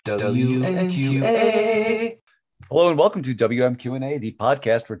WMQA. Hello and welcome to WMQ&A, the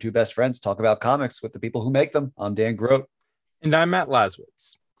podcast where two best friends talk about comics with the people who make them. I'm Dan Grote. And I'm Matt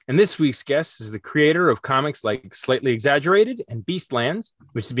Laswitz. And this week's guest is the creator of comics like Slightly Exaggerated and Beastlands,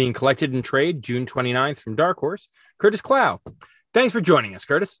 which is being collected in trade June 29th from Dark Horse, Curtis Clow. Thanks for joining us,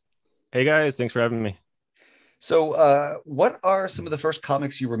 Curtis. Hey, guys. Thanks for having me. So what are some of the first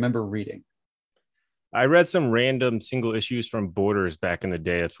comics you remember reading? I read some random single issues from Borders back in the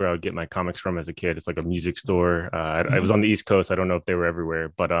day. That's where I would get my comics from as a kid. It's like a music store. I was on the East Coast. I don't know if they were everywhere,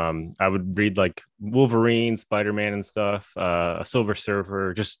 but I would read like Wolverine, Spider-Man and stuff, a Silver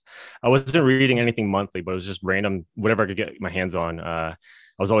Surfer. Just I wasn't reading anything monthly, but it was just random, whatever I could get my hands on. I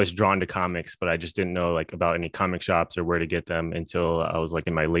was always drawn to comics, but I just didn't know like about any comic shops or where to get them until I was like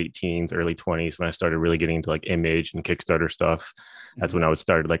in my late teens, early 20s when I started really getting into like Image and Kickstarter stuff. That's when I was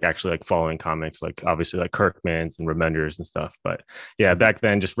started like actually like following comics, like obviously like Kirkman's and Remenders and stuff. But yeah, back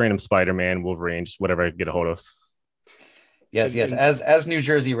then just random Spider-Man, Wolverine, just whatever I could get a hold of. Yes. As New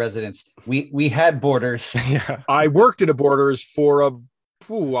Jersey residents, we had Borders. Yeah, I worked at a Borders for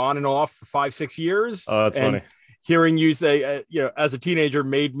on and off for 5-6 years. Oh, that's funny. Hearing you say, as a teenager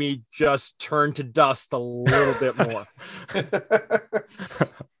made me just turn to dust a little bit more.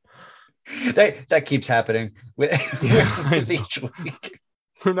 that keeps happening with each week.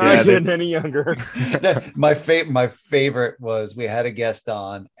 We're not getting any younger. My favorite was we had a guest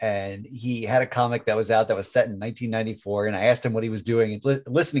on and he had a comic that was out that was set in 1994. And I asked him what he was doing and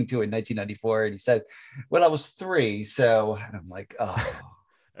listening to it in 1994. And he said, well, I was 3. So and I'm like, oh.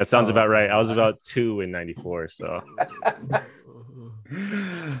 That sounds about right. I was about 2 in 94. So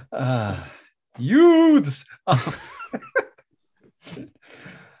youths.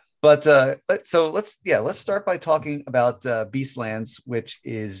 But so let's start by talking about Beastlands, which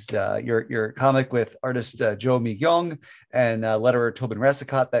is your comic with artist Joe Mi-kyung and letterer Tobin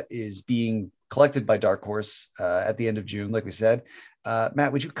Rassicot that is being collected by Dark Horse at the end of June, like we said.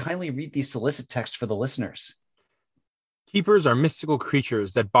 Matt, would you kindly read the solicit text for the listeners? Keepers are mystical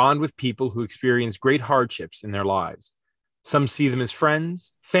creatures that bond with people who experience great hardships in their lives. Some see them as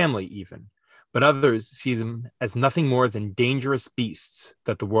friends, family even, but others see them as nothing more than dangerous beasts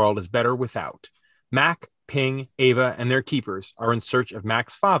that the world is better without. Mac, Ping, Ava, and their keepers are in search of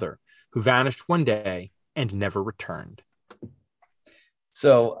Mac's father, who vanished one day and never returned.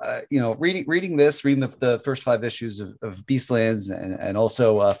 So, reading the first 5 issues of Beastlands and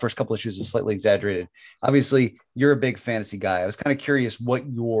also first couple issues of Slightly Exaggerated, obviously you're a big fantasy guy. I was kind of curious what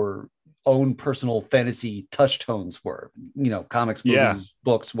your own personal fantasy touch tones were, comics, movies,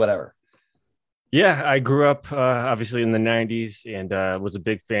 books, whatever. Yeah, I grew up obviously in the 90s and was a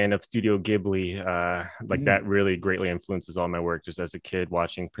big fan of Studio Ghibli. That really greatly influences all my work just as a kid,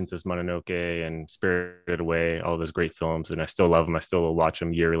 watching Princess Mononoke and Spirited Away, all those great films. And I still love them. I still will watch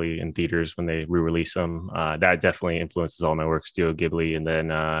them yearly in theaters when they re-release them. That definitely influences all my work, Studio Ghibli. And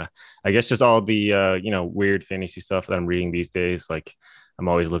then I guess just all the, weird fantasy stuff that I'm reading these days. Like I'm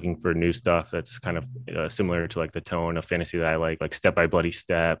always looking for new stuff that's kind of similar to like the tone of fantasy that I like Step by Bloody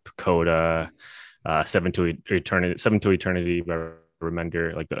Step, Coda, Seven to Eternity by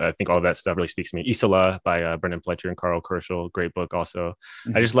Remender. I think all of that stuff really speaks to me. Isola by Brendan Fletcher and Carl Kerschel, great book also.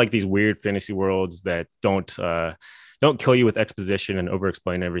 Mm-hmm. I just like these weird fantasy worlds that don't kill you with exposition and over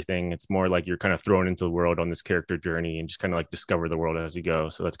explain everything. It's more like you're kind of thrown into the world on this character journey and just kind of like discover the world as you go.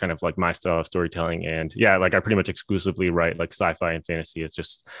 So that's kind of like my style of storytelling. And yeah, like I pretty much exclusively write like sci-fi and fantasy. It's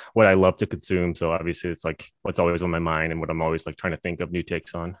just what I love to consume. So obviously it's like what's always on my mind and what I'm always like trying to think of new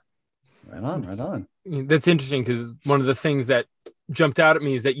takes on. Right on. That's interesting because one of the things that jumped out at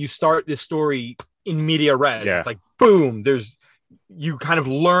me is that you start this story in media res. Yeah. It's like, boom, you kind of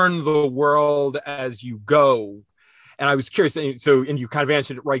learn the world as you go. And I was curious, and you kind of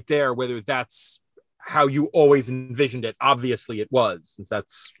answered it right there, whether that's how you always envisioned it. Obviously it was, since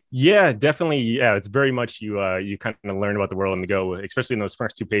that's... Yeah, definitely. Yeah, it's very much you kind of learn about the world on the go, especially in those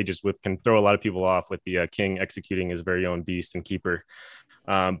first 2 pages, which can throw a lot of people off with the king executing his very own beast and keeper.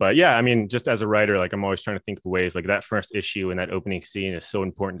 But yeah, I mean, just as a writer, like I'm always trying to think of ways like that first issue and that opening scene is so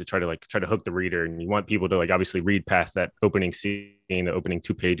important to try to hook the reader, and you want people to like obviously read past that opening scene, the opening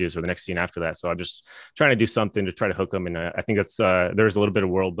 2 pages or the next scene after that. So I'm just trying to do something to try to hook them. And I think that's there's a little bit of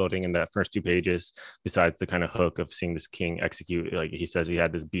world building in that first 2 pages besides the kind of hook of seeing this king execute. Like he says, he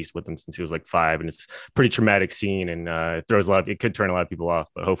had this beast with him since he was like 5, and it's a pretty traumatic scene, and it could turn a lot of people off,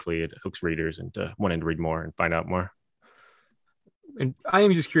 but hopefully it hooks readers into wanting to read more and find out more. And I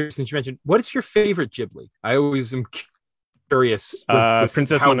am just curious, since you mentioned, what is your favorite Ghibli? I always am curious. With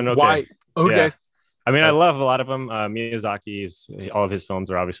Princess Mononoke. Why? Okay. Yeah. I mean, I love a lot of them. Miyazaki's, all of his films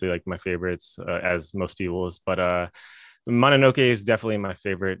are obviously like my favorites, as most people's. But Mononoke is definitely my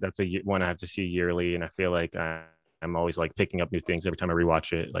favorite. That's one I have to see yearly, and I feel like I'm always like picking up new things every time I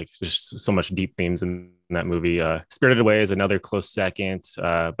rewatch it. Like there's so much deep themes in that movie. Spirited Away is another close second.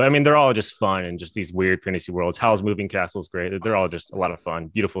 But I mean, they're all just fun and just these weird fantasy worlds. Howl's Moving Castle is great. They're all just a lot of fun.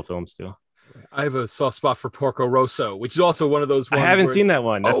 Beautiful films too. I have a soft spot for Porco Rosso, which is also one of those ones. I haven't seen that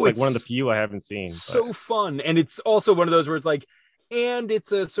one. That's like one of the few I haven't seen. So fun. And it's also one of those where it's like, and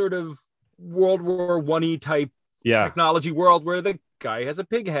it's a sort of World War One-y type technology world where the guy has a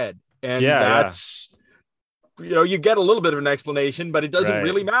pig head. And that's, you know, you get a little bit of an explanation, but it doesn't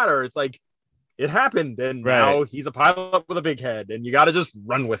really matter. It's like, it happened. And now he's a pilot with a big head and you got to just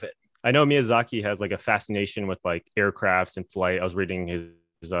run with it. I know Miyazaki has like a fascination with like aircrafts and flight. I was reading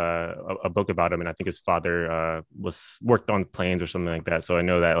a book about him, and I think his father worked on planes or something like that. So I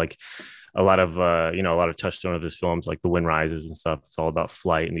know that like a lot of touchstone of his films, like The Wind Rises and stuff, it's all about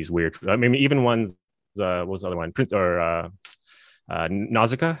flight and these weird. I mean, even ones. What was the other one?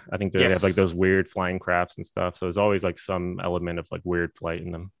 Nausicaa. I think they have like those weird flying crafts and stuff. So there's always like some element of like weird flight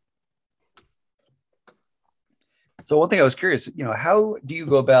in them. So one thing I was curious, you know, how do you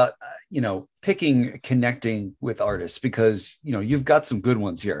go about, connecting with artists? Because, you know, you've got some good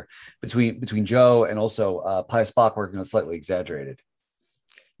ones here between Joe and also Pius Bach working on Slightly Exaggerated.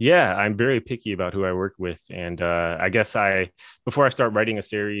 Yeah, I'm very picky about who I work with. And I guess before I start writing a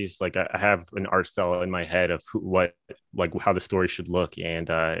series, like I have an art style in my head of how the story should look. And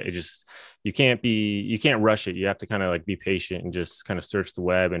you can't rush it. You have to kind of like be patient and just kind of search the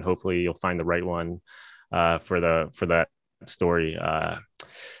web, and hopefully you'll find the right one for that story. You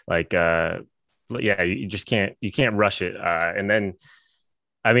can't rush it. And then,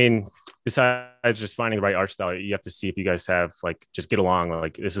 I mean, besides just finding the right art style, you have to see if you guys have like just get along.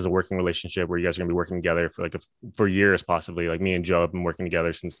 Like this is a working relationship where you guys are gonna be working together for for years, possibly. Like me and Joe have been working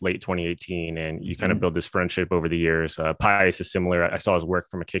together since late 2018, and you kind of build this friendship over the years. Pius is similar. I saw his work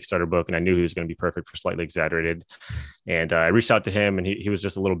from a Kickstarter book, and I knew he was going to be perfect for Slightly Exaggerated. And I reached out to him, and he was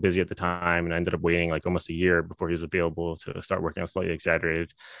just a little busy at the time, and I ended up waiting like almost a year before he was available to start working on Slightly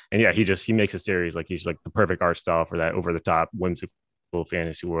Exaggerated. And yeah, he makes a series like he's like the perfect art style for that over the top whimsical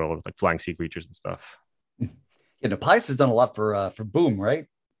fantasy world with like flying sea creatures and stuff. Yeah, Pius has done a lot for Boom, right?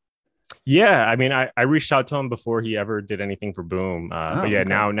 Yeah, I mean, I reached out to him before he ever did anything for Boom, but yeah, okay.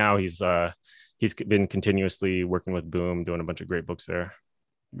 now he's been continuously working with Boom, doing a bunch of great books there.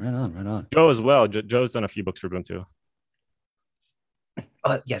 Right on. Joe as well. Joe's done a few books for Boom too.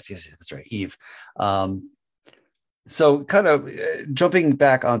 Yes, that's right, Eve. So kind of jumping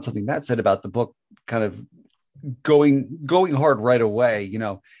back on something Matt said about the book, kind of going hard right away,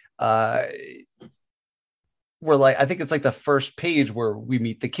 we're like, I think it's like the first page where we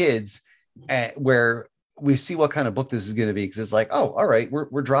meet the kids and where we see what kind of book this is going to be. Cause it's like, oh, all right,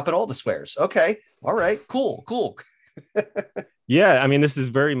 we're dropping all the swears. Okay. All right, cool. Yeah, I mean, this is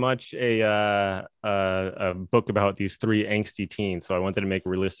very much a book about these three angsty teens. So I wanted to make it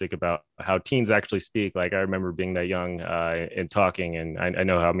realistic about how teens actually speak. Like I remember being that young and talking, and I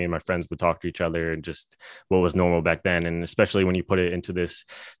know how me and my friends would talk to each other and just what was normal back then. And especially when you put it into this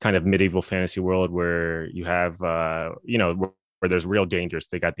kind of medieval fantasy world where you have, where there's real dangers.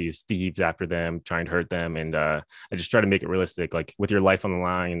 They got these thieves after them, trying to hurt them. And I just try to make it realistic, like with your life on the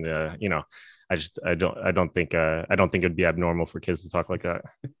line, I don't think it'd be abnormal for kids to talk like that.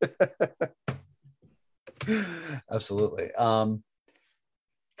 Absolutely. Kind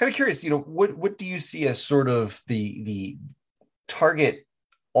of curious, what do you see as sort of the target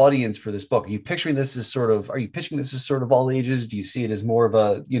audience for this book? Are you pitching this as sort of all ages? Do you see it as more of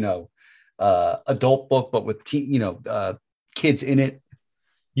a, adult book, but with kids in it?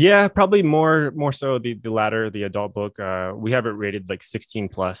 Yeah, probably more so the latter, the adult book. We have it rated like 16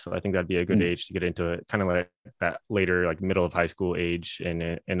 plus, so I think that'd be a good age to get into it. Kind of like that later, like middle of high school age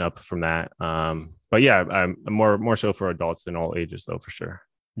and up from that. But yeah, I'm more so for adults than all ages, though, for sure.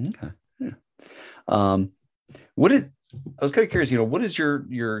 Okay. Yeah. I was kind of curious. What is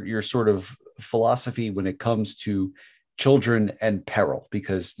your sort of philosophy when it comes to children and peril?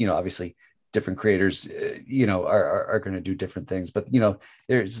 Because obviously, different creators, are going to do different things. But,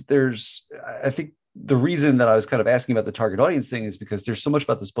 there's, I think the reason that I was kind of asking about the target audience thing is because there's so much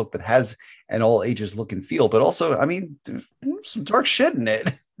about this book that has an all ages look and feel, but also, I mean, there's some dark shit in it.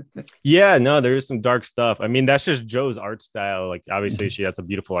 Yeah, no, there is some dark stuff. I mean, that's just Joe's art style. Like, obviously she has a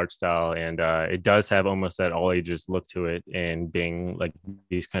beautiful art style, and it does have almost that all ages look to it, and being like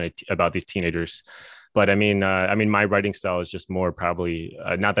these kind of about these teenagers. But I mean, my writing style is just more probably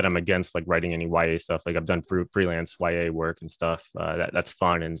not that I'm against like writing any YA stuff. Like I've done freelance YA work and stuff. That's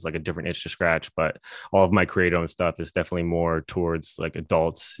fun and it's like a different itch to scratch. But all of my creative stuff is definitely more towards like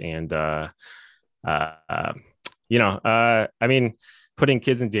adults and I mean, putting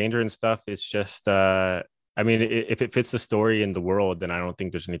kids in danger and stuff, it's just, I mean, if it fits the story in the world, then I don't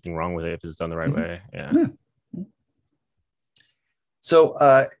think there's anything wrong with it if it's done the right way. Yeah.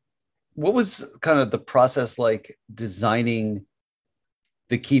 So, what was kind of the process like designing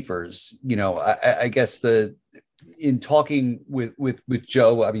the keepers? I guess in talking with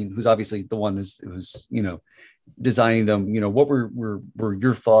Joe, I mean, who's obviously the one who's designing them. What were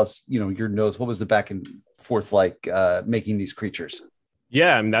your thoughts? Your notes. What was the back and forth like making these creatures?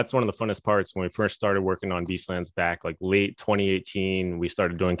 Yeah, I mean, that's one of the funnest parts when we first started working on Beastlands back like late 2018. We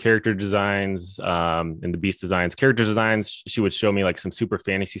started doing character designs and the Beast designs. Character designs, she would show me like some super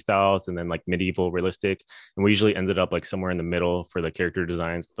fantasy styles and then like medieval realistic. And we usually ended up like somewhere in the middle for the character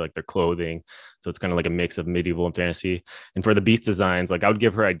designs, like their clothing. So it's kind of like a mix of medieval and fantasy. And for the Beast designs, like I would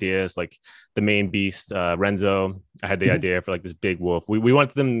give her ideas, like the main beast, Renzo. I had the idea for like this big wolf. We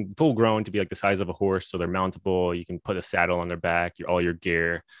wanted them full grown to be like the size of a horse. So they're mountable. You can put a saddle on their back, all your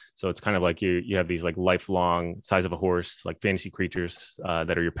gear. So it's kind of like you have these like lifelong size of a horse, like fantasy creatures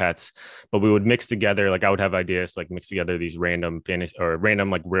that are your pets. But we would mix together, like I would have ideas like mix together these random fantasy or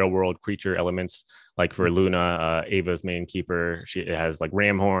random like real world creature elements. Like for Luna, Ava's main keeper, it has like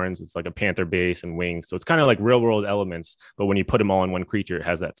ram horns. It's like a panther base and wings. So it's kind of like real world elements. But when you put them all in one creature, it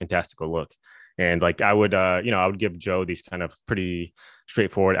has that fantastical look. And like I would give Jo these kind of pretty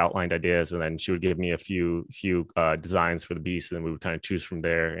straightforward outlined ideas, and then she would give me a few designs for the beast, and then we would kind of choose from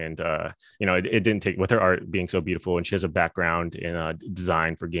there. And it didn't take, with her art being so beautiful, and she has a background in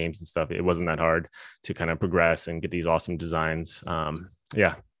design for games and stuff. It wasn't that hard to kind of progress and get these awesome designs.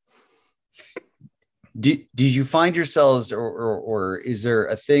 Yeah. Do you find yourselves, or is there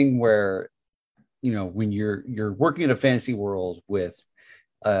a thing where, when you're working in a fantasy world with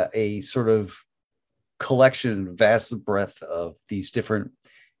a sort of collection, vast breadth of these different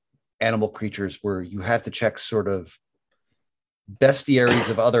animal creatures, where you have to check sort of bestiaries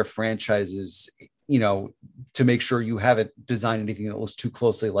of other franchises, to make sure you haven't designed anything that looks too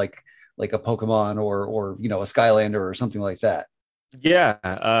closely like a Pokemon or a Skylander or something like that? Yeah,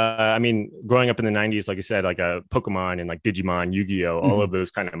 I mean, growing up in the 90s, like I said, like a Pokemon and like Digimon, Yu-Gi-Oh, all of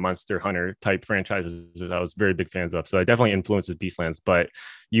those kind of Monster Hunter type franchises I was very big fans of. So it definitely influences Beastlands, but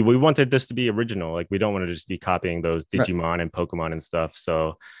we wanted this to be original. Like we don't want to just be copying those Digimon and Pokemon and stuff.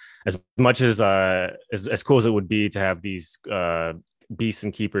 So as much as cool as it would be to have these beasts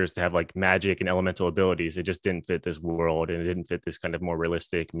and keepers to have like magic and elemental abilities, it just didn't fit this world, and it didn't fit this kind of more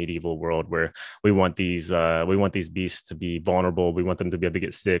realistic medieval world where we want these beasts to be vulnerable. We want them to be able to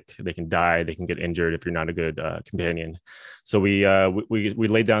get sick, they can die, they can get injured if you're not a good companion. So we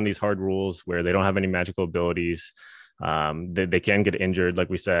laid down these hard rules where they don't have any magical abilities. They can get injured, like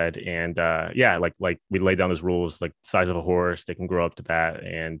we said, and like we laid down those rules, like size of a horse, they can grow up to that,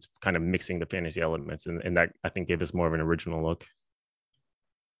 and kind of mixing the fantasy elements, and that I think gave us more of an original look.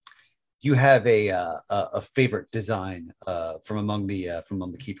 Do you have a favorite design from among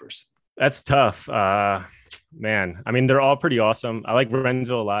the keepers? That's tough, man. I mean, they're all pretty awesome. I like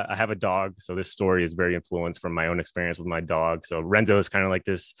Renzo a lot. I have a dog, so this story is very influenced from my own experience with my dog. So Renzo is kind of like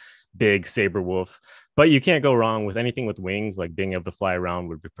this big saber wolf, but you can't go wrong with anything with wings. Like being able to fly around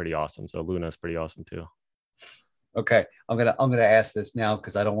would be pretty awesome. So Luna is pretty awesome too. Okay, I'm gonna ask this now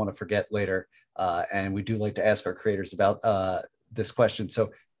because I don't want to forget later, and we do like to ask our creators about this question.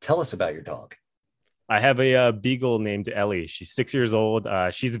 So tell us about your dog. I have a beagle named Ellie. She's 6 years old.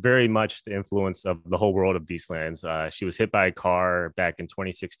 She's very much the influence of the whole world of Beastlands. She was hit by a car back in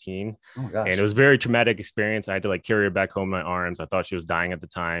 2016. Oh, gosh. And it was a very traumatic experience. I had to like carry her back home in my arms. I thought she was dying at the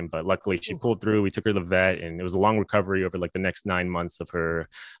time, but luckily she pulled through. We took her to the vet, and it was a long recovery over like the next 9 months of her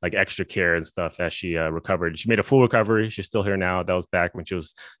like extra care and stuff as she recovered. She made a full recovery. She's still here now. That was back when she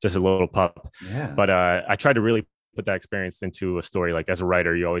was just a little pup. Yeah. But I tried to really put that experience into a story. Like as a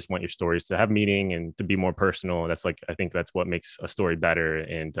writer, you always want your stories to have meaning and to be more personal. That's like, I think that's what makes a story better,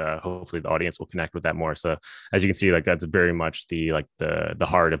 and hopefully the audience will connect with that more. So as you can see, like that's very much the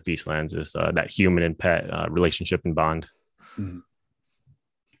heart of Beastlands is that human and pet relationship and bond. Mm-hmm.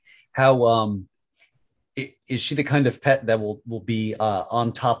 How is she the kind of pet that will be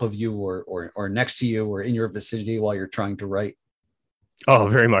on top of you or next to you or in your vicinity while you're trying to write? Oh,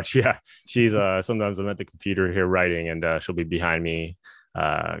 very much. Yeah. She's sometimes I'm at the computer here writing, and she'll be behind me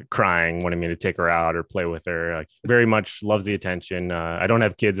crying, wanting me to take her out or play with her. Like, very much loves the attention. I don't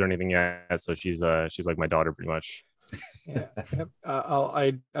have kids or anything yet, so she's like my daughter pretty much. Yeah.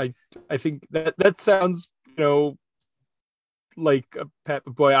 I think that sounds, like a pet.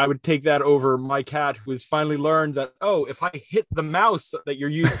 Boy, I would take that over my cat, who has finally learned that, if I hit the mouse that you're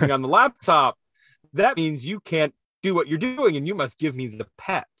using on the laptop, that means you can't do what you're doing, and you must give me the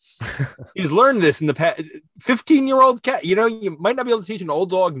pets. He's learned this in the past. 15-year-old cat. You might not be able to teach an old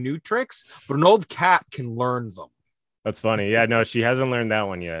dog new tricks, but an old cat can learn them. That's funny. Yeah, no, she hasn't learned that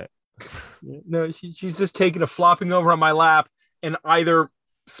one yet. No, she's just taking a flopping over on my lap and either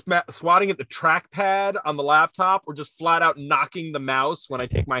swatting at the trackpad on the laptop or just flat out knocking the mouse when I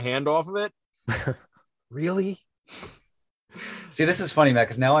take my hand off of it. Really? See, this is funny, Matt,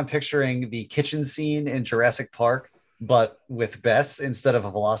 because now I'm picturing the kitchen scene in Jurassic Park, but with Bess instead of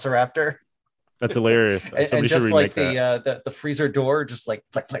a velociraptor. That's hilarious. And just like the freezer door, just like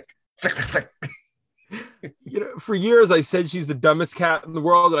flick, flick, flick, flick, flick. For years I said she's the dumbest cat in the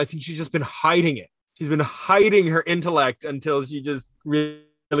world, and I think she's just been hiding it. She's been hiding her intellect until she just really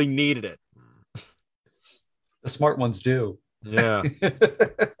needed it. The smart ones do. Yeah.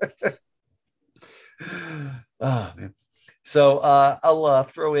 Oh man. So I'll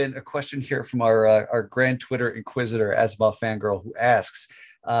throw in a question here from our grand Twitter inquisitor, Asimov Fangirl, who asks,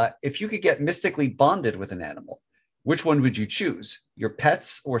 if you could get mystically bonded with an animal, which one would you choose? Your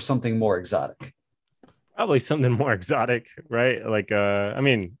pets or something more exotic? Probably something more exotic, right? Like, I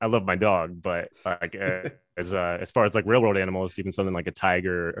mean, I love my dog, but like as far as like real world animals, even something like a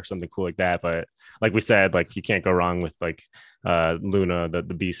tiger or something cool like that. But like we said, like you can't go wrong with like Luna, the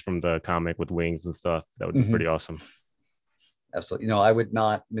beast from the comic with wings and stuff. That would be pretty awesome. Absolutely. I would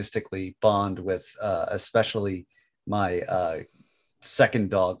not mystically bond with especially my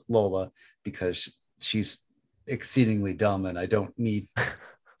second dog, Lola, because she's exceedingly dumb and I don't need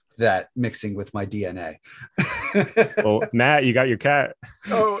that mixing with my DNA. Well, Matt, you got your cat.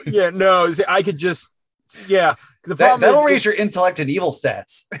 Oh, yeah. No, I could just, yeah. The problem that'll raise your intellect and evil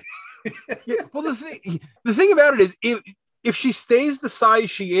stats. Yeah, well, the thing about it is, if she stays the size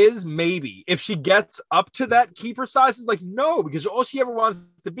she is, maybe. If she gets up to that keeper size, it's like, no, because all she ever wants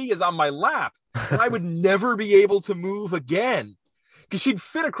to be is on my lap. And I would never be able to move again. Because she'd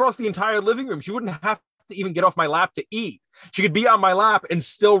fit across the entire living room. She wouldn't have to even get off my lap to eat. She could be on my lap and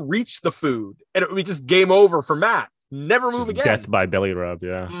still reach the food. And it would be just game over for Matt. Never move again. Death by belly rub,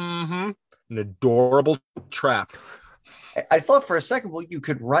 yeah. Mm-hmm. An adorable trap. I thought for a second, well, you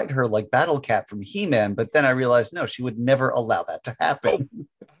could write her like Battle Cat from He-Man, but then I realized, no, she would never allow that to happen.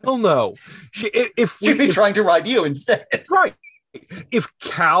 Hell no. She'd be trying to ride you instead. Right. If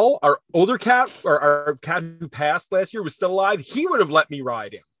Cal, our older cat, or our cat who passed last year, was still alive, he would have let me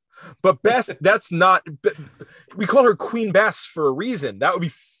ride him. But Bess, that's not, we call her Queen Bess for a reason. That would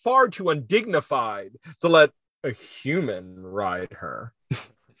be far too undignified to let a human ride her.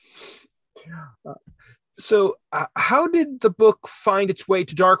 So how did the book find its way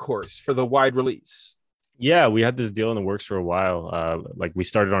to Dark Horse for the wide release? Yeah, we had this deal in the works for a while. Like we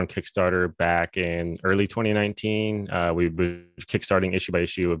started on Kickstarter back in early 2019. We were kickstarting issue by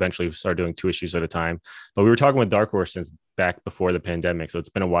issue. Eventually we started doing 2 issues at a time. But we were talking with Dark Horse since back before the pandemic. So it's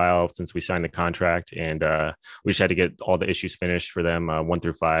been a while since we signed the contract. And we just had to get all the issues finished for them, 1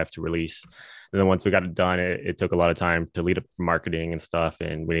 through 5 to release. And then once we got it done, it took a lot of time to lead up for marketing and stuff.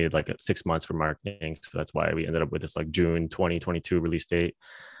 And we needed like 6 months for marketing. So that's why we ended up with this like June 2022 release date.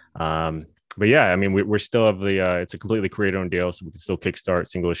 But yeah, I mean, we're still of the, it's a completely creator-owned deal, so we can still kickstart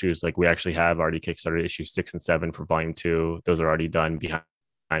single issues. Like we actually have already kickstarted issues 6 and 7 for volume 2. Those are already done behind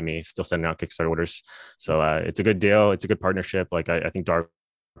me, still sending out Kickstarter orders. So it's a good deal. It's a good partnership. Like I think Dark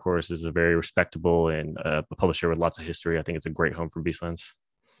Horse is a very respectable and a publisher with lots of history. I think it's a great home for Beastlands.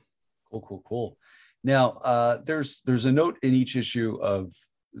 Cool. Now, there's a note in each issue of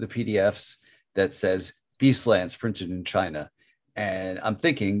the PDFs that says Beastlands printed in China. And I'm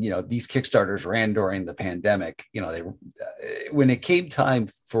thinking, these Kickstarters ran during the pandemic. When it came time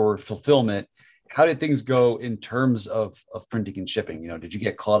for fulfillment, how did things go in terms of printing and shipping? Did you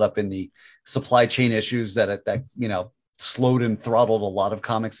get caught up in the supply chain issues that slowed and throttled a lot of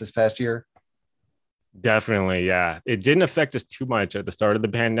comics this past year? Definitely, yeah. It didn't affect us too much at the start of the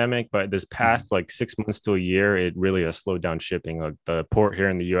pandemic, but this past like 6 months to a year, it really has slowed down shipping. Like the port here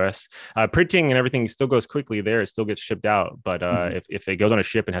in the US, printing and everything still goes quickly there. It still gets shipped out, but if it goes on a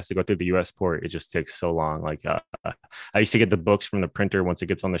ship and has to go through the US port, it just takes so long. Like I used to get the books from the printer once it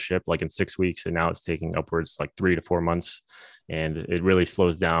gets on the ship, like in 6 weeks, and now it's taking upwards like 3 to 4 months. And it really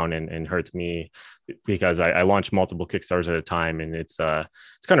slows down and hurts me because I launch multiple Kickstarters at a time, and it's kind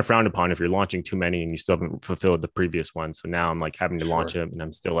of frowned upon if you're launching too many and you still haven't fulfilled the previous one. So now I'm like having to launch it, and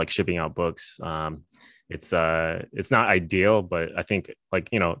I'm still like shipping out books. It's not ideal, but I think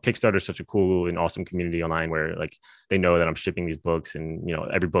Kickstarter is such a cool and awesome community online where like they know that I'm shipping these books, and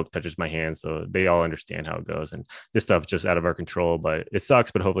every book touches my hand, so they all understand how it goes. And this stuff is just out of our control, but it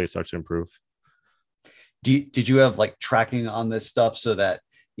sucks. But hopefully it starts to improve. Did you have like tracking on this stuff so that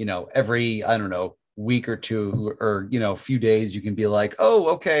every, I don't know, week or two, or a few days, you can be like, oh,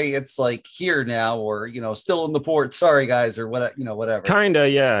 okay, it's like here now, or still in the port, sorry guys, or what, whatever.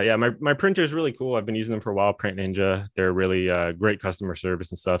 Yeah. My printer is really cool. I've been using them for a while. Print Ninja, they're really great customer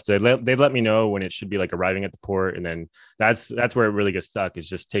service and stuff. So they let me know when it should be like arriving at the port, and then that's where it really gets stuck, is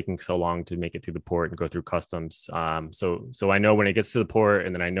just taking so long to make it through the port and go through customs. So I know when it gets to the port,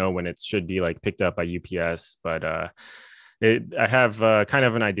 and then I know when it should be like picked up by UPS. But I have kind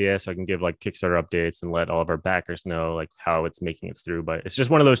of an idea, so I can give like Kickstarter updates and let all of our backers know like how it's making it through. But it's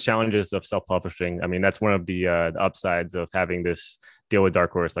just one of those challenges of self-publishing. I mean, that's one of the upsides of having this deal with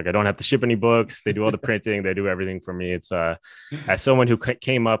Dark Horse. Like, I don't have to ship any books. They do all the printing. They do everything for me. It's as someone who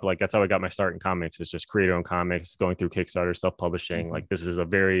came up, like that's how I got my start in comics. It's just create your own comics, going through Kickstarter, self-publishing. Like, this is a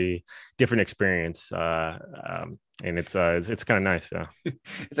very different experience. And it's kind of nice. Yeah.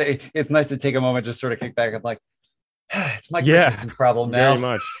 It's nice to take a moment, just sort of kick back. I'm like, it's Mike Christensen's problem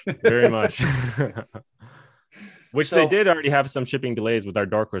now. Very much. Which they did already have some shipping delays with our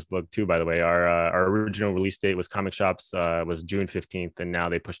Dark Horse book too, by the way. Our original release date was Comic Shops was June 15th, and now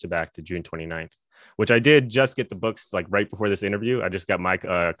they pushed it back to June 29th, which I did just get the books like right before this interview. I just got my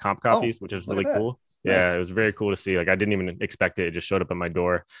comp copies, which is really cool. Nice. Yeah, it was very cool to see. Like, I didn't even expect it. It just showed up at my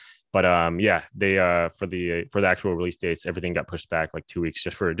door. But they for the actual release dates, everything got pushed back like 2 weeks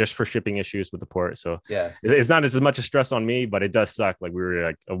just for shipping issues with the port. So yeah, it's not as much a stress on me, but it does suck. Like, we were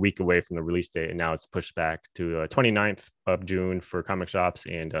like a week away from the release date, and now it's pushed back to 29th of June for comic shops,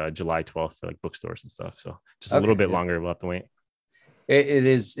 and July 12th for like bookstores and stuff. So just a little bit longer. We'll have to wait. It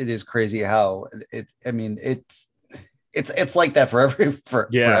is crazy how it's like that for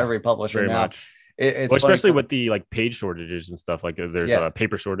every publisher very now. Much. Especially with the like page shortages and stuff, like there's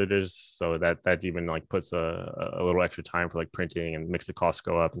paper shortages, so that even like puts a little extra time for like printing and makes the costs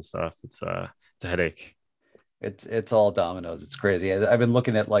go up and stuff. It's a headache. It's all dominoes. It's crazy. I've been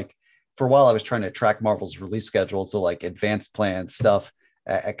looking at, like, for a while I was trying to track Marvel's release schedule, so like advanced plan stuff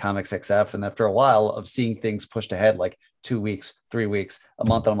at Comics XF, and after a while of seeing things pushed ahead like 2 weeks, 3 weeks, a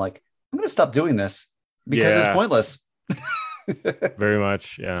month, and I'm like, I'm gonna stop doing this because it's pointless. Very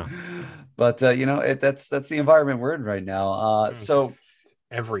much, yeah. But that's the environment we're in right now. So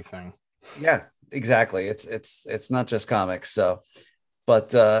everything. Yeah, exactly. It's not just comics. So,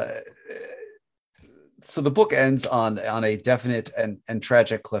 but so the book ends on a definite and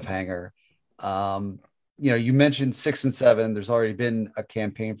tragic cliffhanger. You mentioned 6 and 7. There's already been a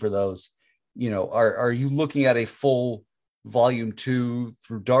campaign for those. Are you looking at a full volume 2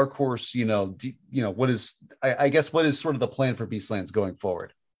 through Dark Horse? What is, I guess, what is sort of the plan for Beastlands going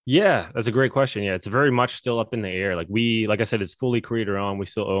forward? Yeah, that's a great question. Yeah, it's very much still up in the air. Like I said, it's fully creator owned. We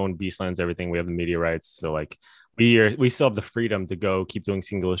still own Beastlands, everything. We have the media rights. So like we still have the freedom to go keep doing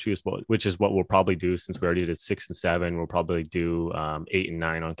single issues, which is what we'll probably do, since we already did 6 and 7. We'll probably do 8 and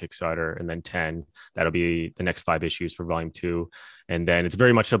 9 on Kickstarter, and then 10. That'll be the next 5 issues for volume 2. And then it's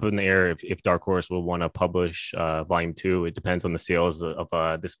very much up in the air if Dark Horse will want to publish volume 2. It depends on the sales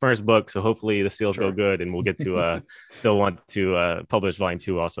of this first book. So hopefully the sales go good, and we'll get to they'll want to publish volume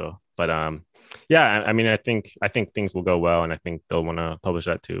 2 also. But I mean, I think things will go well, and I think they'll want to publish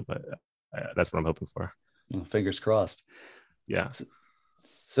that too. But that's what I'm hoping for. Well, fingers crossed. Yeah.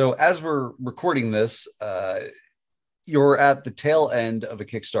 So as we're recording this, you're at the tail end of a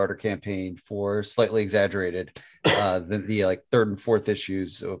Kickstarter campaign for Slightly Exaggerated, the like 3rd and 4th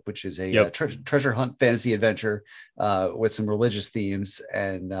issues, which is a treasure hunt fantasy adventure with some religious themes.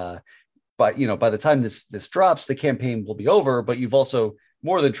 And by the time this drops, the campaign will be over. But you've also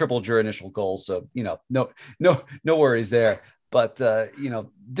more than tripled your initial goals, so no worries there. But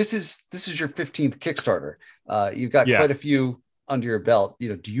this is your 15th Kickstarter. You've got quite a few under your belt.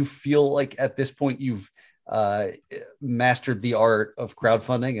 Do you feel like at this point you've mastered the art of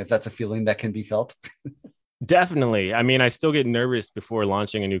crowdfunding, if that's a feeling that can be felt? Definitely. I mean, I still get nervous before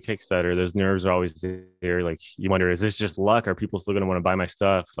launching a new Kickstarter. Those nerves are always there. Like, you wonder, is this just luck? Are people still going to want to buy my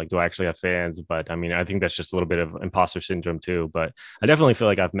stuff? Like, do I actually have fans? But I mean, I think that's just a little bit of imposter syndrome too. But I definitely feel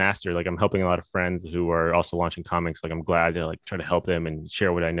like I've mastered, like, I'm helping a lot of friends who are also launching comics. Like, I'm glad to like try to help them and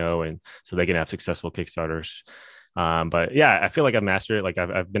share what I know, and so they can have successful Kickstarters. But yeah, I feel like I've mastered it. Like,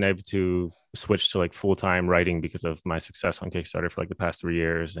 I've been able to switch to like full-time writing because of my success on Kickstarter for like the past 3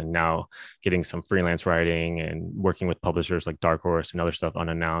 years, and now getting some freelance writing and working with publishers like Dark Horse and other stuff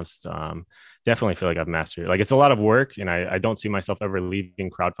unannounced. Definitely feel like I've mastered it. Like, it's a lot of work, and I don't see myself ever leaving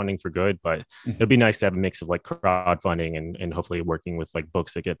crowdfunding for good, but it'd be nice to have a mix of like crowdfunding and hopefully working with like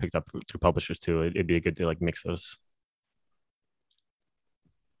books that get picked up through publishers too. It'd be a good to like mix those.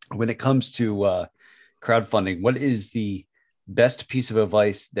 When it comes to crowdfunding, what is the best piece of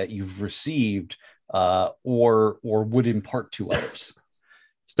advice that you've received or would impart to others?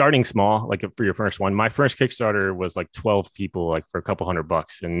 starting small, like for your first one. My first Kickstarter was like 12 people, like for a couple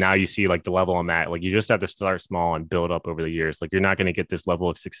 $100. And now you see like the level I'm at, like you just have to start small and build up over the years. Like you're not going to get this level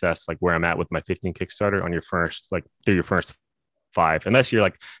of success, like where I'm at with my 15 Kickstarter on your first, like through your first 5, unless you're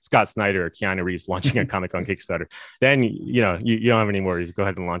like Scott Snyder or Keanu Reeves launching a comic on Kickstarter. Then you don't have any more. You go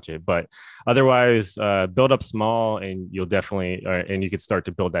ahead and launch it. But otherwise, build up small, and you'll definitely and you could start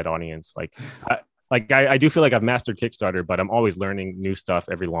to build that audience. I do feel like I've mastered Kickstarter, but I'm always learning new stuff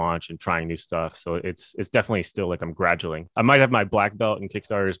every launch and trying new stuff. So it's definitely still like I'm graduating. I might have my black belt in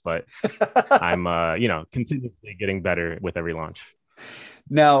Kickstarters, but I'm continuously getting better with every launch.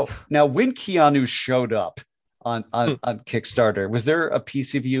 Now when Keanu showed up on Kickstarter, was there a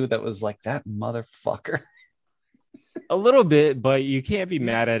piece of you that was like, that motherfucker? A little bit, but you can't be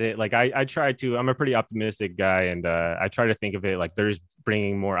mad at it. Like I'm a pretty optimistic guy, and I try to think of it like there's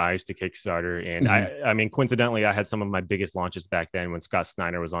bringing more eyes to Kickstarter. And I mean, coincidentally, I had some of my biggest launches back then when Scott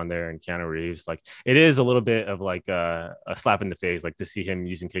Snyder was on there and Keanu Reeves. Like it is a little bit of like a slap in the face, like to see him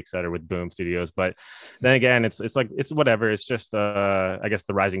using Kickstarter with Boom Studios. But then again, it's like, it's whatever. It's just, I guess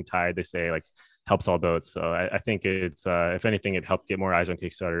the rising tide, they say, like helps all boats. So I think it's, if anything, it helped get more eyes on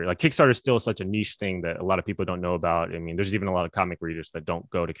Kickstarter. Like Kickstarter is still such a niche thing that a lot of people don't know about. I mean, there's even a lot of comic readers that don't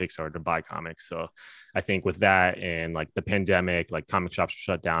go to Kickstarter to buy comics. So I think with that and like the pandemic, like comic shops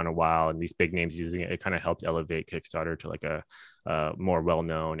were shut down a while, and these big names using it, it kind of helped elevate Kickstarter to like a more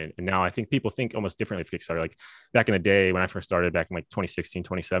well-known. And now I think people think almost differently of Kickstarter. Like back in the day when I first started back in like 2016,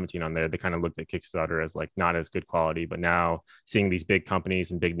 2017 on there, they kind of looked at Kickstarter as like not as good quality, but now seeing these big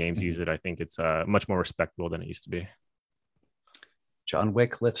companies and big names use it, I think it's much more respectable than it used to be. John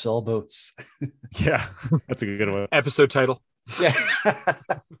Wick lifts all boats. Yeah, that's a good one. Episode title. Yeah.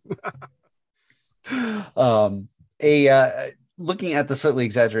 Looking at the slightly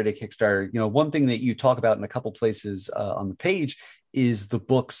exaggerated Kickstarter, one thing that you talk about in a couple places on the page is the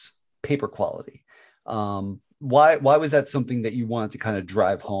book's paper quality. Why was that something that you wanted to kind of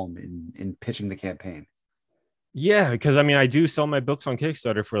drive home in pitching the campaign? Yeah, because I mean, I do sell my books on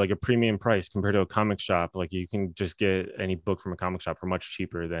Kickstarter for like a premium price compared to a comic shop. Like you can just get any book from a comic shop for much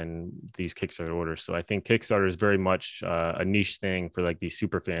cheaper than these Kickstarter orders. So I think Kickstarter is very much a niche thing for like these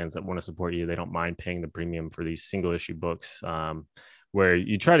super fans that want to support you. They don't mind paying the premium for these single issue books. Where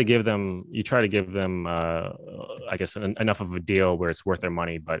you try to give them, I guess, enough of a deal where it's worth their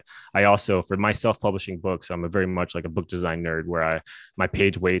money. But I also, for my self-publishing books, I'm a very much like a book design nerd, where my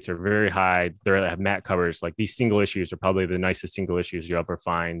page weights are very high. They have matte covers. Like these single issues are probably the nicest single issues you ever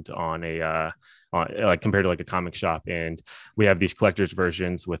find on a like compared to like a comic shop. And we have these collector's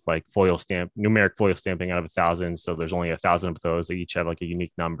versions with like numeric foil stamping out of 1,000. So there's only 1,000 of those. They each have like a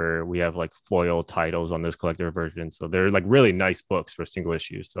unique number. We have like foil titles on those collector versions. So they're like really nice books for single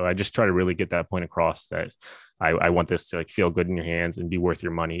issues. So I just try to really get that point across that I want this to like feel good in your hands and be worth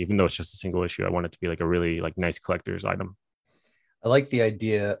your money. Even though it's just a single issue, I want it to be like a really like nice collector's item. I like the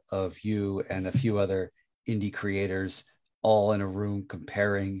idea of you and a few other indie creators all in a room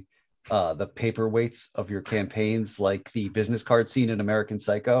comparing the paperweights of your campaigns, like the business card scene in American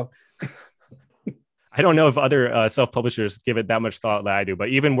Psycho. I don't know if other self-publishers give it that much thought that I do, but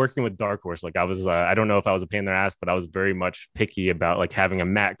even working with Dark Horse, like I was, I don't know if I was a pain in their ass, but I was very much picky about like having a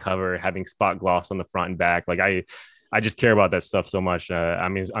matte cover, having spot gloss on the front and back. Like I just care about that stuff so much. I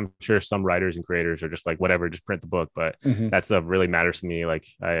mean, I'm sure some writers and creators are just like, whatever, just print the book, but that stuff really matters to me. Like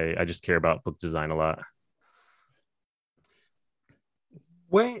I just care about book design a lot.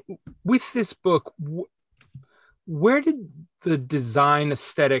 With this book, where did the design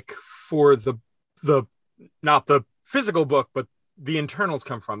aesthetic for the not the physical book, but the internals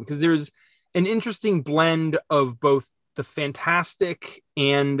come from? Because there's an interesting blend of both the fantastic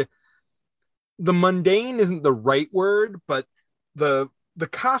and the mundane isn't the right word, but the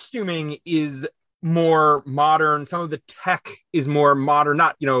costuming is more modern. Some of the tech is more modern,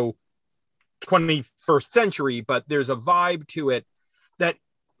 not 21st century, but there's a vibe to it that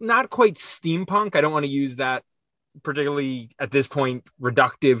not quite steampunk. I don't want to use that particularly at this point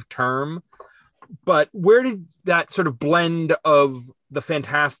reductive term, but where did that sort of blend of the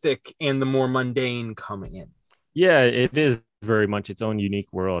fantastic and the more mundane come in? Yeah, it is very much its own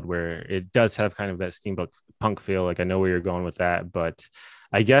unique world where it does have kind of that steampunk punk feel. Like I know where you're going with that, but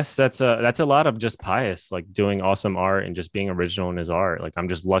I guess that's a lot of just Pius, like doing awesome art and just being original in his art. Like I'm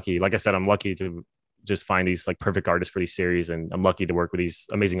just lucky. Like I said, I'm lucky to just find these like perfect artists for these series, and I'm lucky to work with these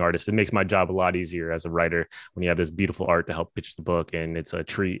amazing artists. It makes my job a lot easier as a writer when you have this beautiful art to help pitch the book, and it's a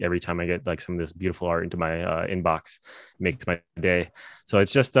treat every time I get like some of this beautiful art into my inbox. It makes my day. So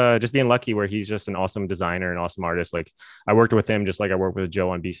it's just being lucky where he's just an awesome designer and awesome artist. Like I worked with him just like I worked with Joe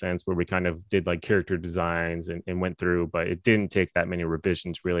on Beastlands, where we kind of did like character designs and went through, but it didn't take that many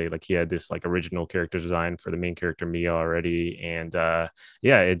revisions really. Like he had this like original character design for the main character Mia already, and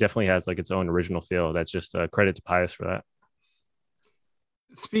yeah, it definitely has like its own original feel. That's just credit to Pius for that.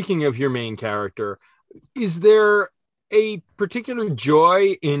 Speaking of your main character, is there a particular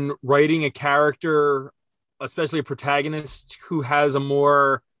joy in writing a character, especially a protagonist, who has a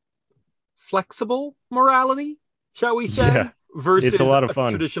more flexible morality, shall we say, Yeah, versus it's a lot of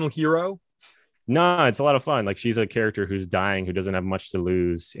fun. traditional hero? No, it's a lot of fun. Like she's a character who's dying, who doesn't have much to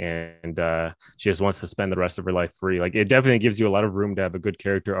lose, and she just wants to spend the rest of her life free. Like it definitely gives you a lot of room to have a good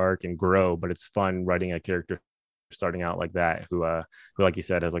character arc and grow, but it's fun writing a character starting out like that, who like you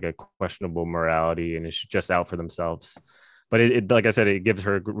said, has like a questionable morality and is just out for themselves. But it like I said, it gives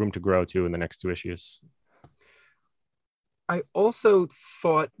her room to grow too in the next 2 issues. I also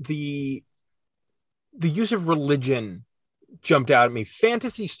thought the use of religion jumped out at me.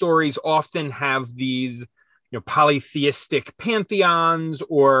 Fantasy stories often have these, polytheistic pantheons,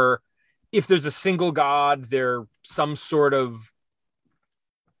 or if there's a single god, they're some sort of,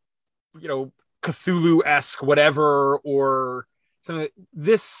 Cthulhu-esque whatever, or something.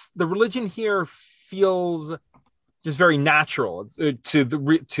 The religion here feels just very natural to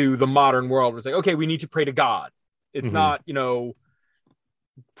the modern world. It's like, okay, we need to pray to God. It's not,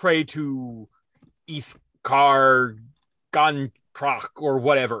 pray to Ithkar Gantrach or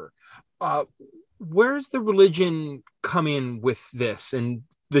whatever. Where's the religion come in with this, and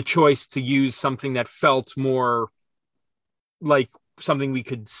the choice to use something that felt more like something we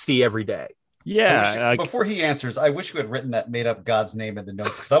could see every day? Yeah. Before he answers, I wish you had written that made up God's name in the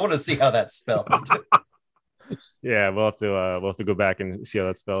notes, because I want to see how that's spelled. Yeah, we'll have to go back and see how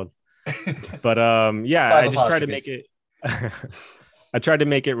that's spelled. But yeah, I just tried to make it. I tried to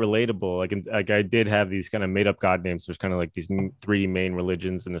make it relatable. Like I did have these kind of made up god names. There's kind of like these 3 main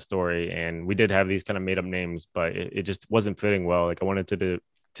religions in the story, and we did have these kind of made up names, but it just wasn't fitting well. Like I wanted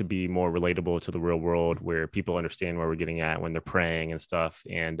to be more relatable to the real world, where people understand where we're getting at when they're praying and stuff.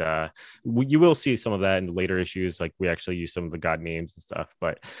 And you will see some of that in the later issues. Like we actually use some of the god names and stuff,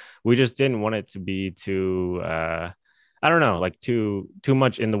 but we just didn't want it to be too I don't know, like too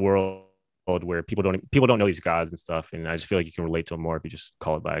much in the world where people don't know these gods and stuff. And I just feel like you can relate to them more if you just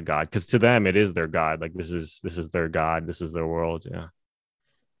call it by a god, because to them it is their god. Like this is their god, this is their world. Yeah.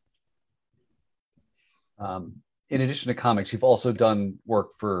 In addition to comics, you've also done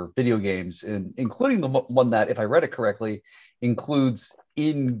work for video games, and including the one that, if I read it correctly, includes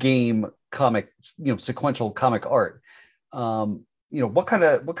in-game comic, sequential comic art. What kind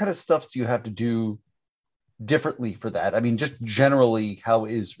of stuff do you have to do differently for that? I mean, just generally, how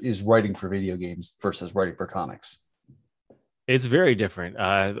is writing for video games versus writing for comics? It's very different.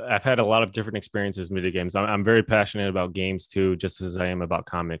 I've had a lot of different experiences in video games. I'm very passionate about games too, just as I am about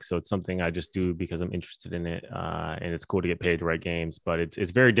comics. So it's something I just do because I'm interested in it, and it's cool to get paid to write games. But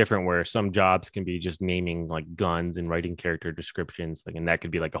it's very different, where some jobs can be just naming like guns and writing character descriptions, like, and that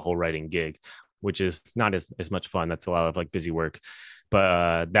could be like a whole writing gig, which is not as much fun. That's a lot of like busy work.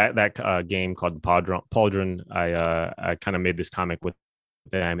 But that game called the Pauldron, I kind of made this comic with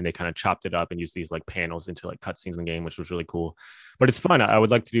them, and they kind of chopped it up and used these like panels into like cutscenes in the game, which was really cool. But it's fun. I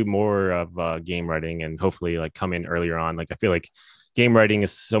would like to do more of game writing, and hopefully like come in earlier on. Like I feel like game writing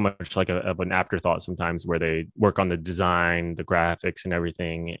is so much like of an afterthought sometimes, where they work on the design, the graphics and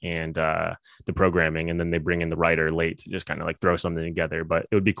everything, and the programming, and then they bring in the writer late to just kind of like throw something together. But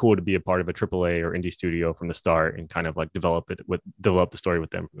it would be cool to be a part of a AAA or indie studio from the start, and kind of like develop the story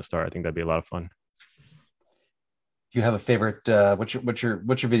with them from the start. I think that'd be a lot of fun. Do you have a favorite? What's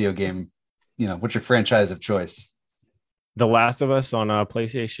your video game? What's your franchise of choice? The Last of Us on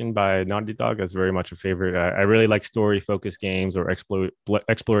PlayStation by Naughty Dog is very much a favorite. I really like story-focused games or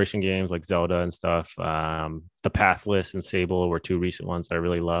exploration games like Zelda and stuff. The Pathless and Sable were 2 recent ones that I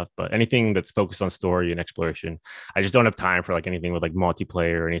really love. But anything that's focused on story and exploration, I just don't have time for like anything with like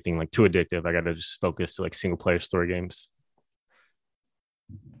multiplayer or anything like too addictive. I got to just focus to like single-player story games.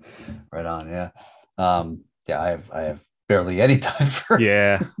 Right on, yeah. Yeah, I have barely any time for.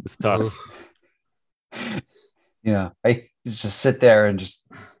 Yeah, it's tough. I just sit there and just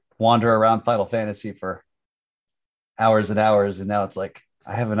wander around Final Fantasy for hours and hours, and now it's like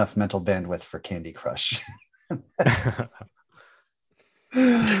I have enough mental bandwidth for Candy Crush.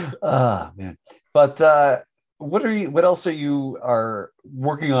 Oh man. But what else are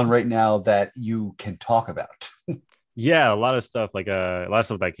working on right now that you can talk about? Yeah, a lot of stuff a lot of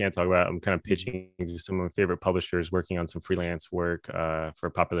stuff that I can't talk about. I'm kind of pitching to some of my favorite publishers, working on some freelance work for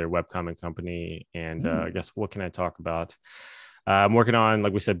a popular webcomic company. And I guess what can I talk about? I'm working on,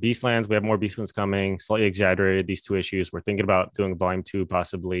 like we said, Beastlands. We have more Beastlands coming, slightly exaggerated, these 2 issues. We're thinking about doing volume 2,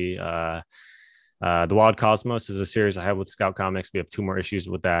 possibly. The Wild Cosmos is a series I have with Scout Comics. We have 2 more issues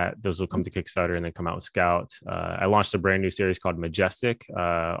with that. Those will come to Kickstarter and then come out with Scout. I launched a brand new series called Majestic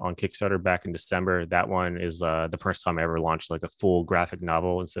on Kickstarter back in December. That one is the first time I ever launched like a full graphic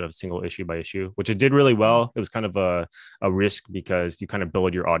novel instead of single issue by issue, which it did really well. It was kind of a risk because you kind of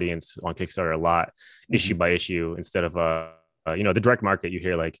build your audience on Kickstarter a lot, issue by issue, instead of the direct market. You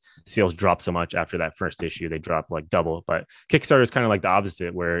hear like sales drop so much after that first issue, they drop like double. But Kickstarter is kind of like the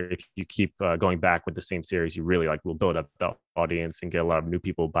opposite, where if you keep going back with the same series, you really will build up the audience and get a lot of new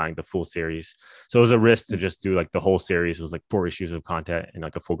people buying the full series. So it was a risk to just do like the whole series. It was like 4 issues of content and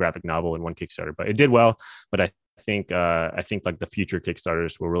like a full graphic novel in one Kickstarter, but it did well. But I think like the future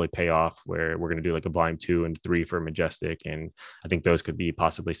Kickstarters will really pay off, where we're going to do like a volume 2 and 3 for Majestic. And I think those could be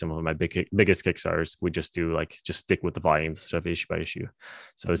possibly some of my biggest Kickstarters. We just stick with the volumes instead of issue by issue.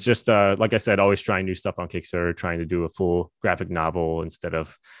 So it's just, like I said, always trying new stuff on Kickstarter, trying to do a full graphic novel instead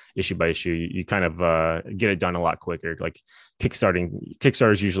of issue by issue. You kind of get it done a lot quicker. Like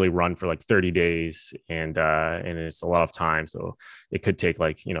Kickstarters usually run for like 30 days and it's a lot of time. So it could take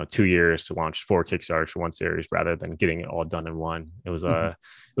 2 years to launch 4 Kickstarters for one series rather than getting it all done in one. It was an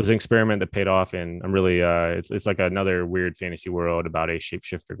experiment that paid off, and I'm really it's like another weird fantasy world about a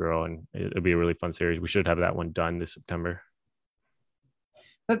shapeshifter girl, and it'll be a really fun series. We should have that one done this September.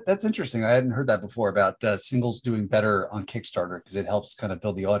 That's interesting. I hadn't heard that before about singles doing better on Kickstarter because it helps kind of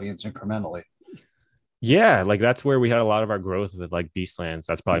build the audience incrementally. Yeah, like that's where we had a lot of our growth with like Beastlands.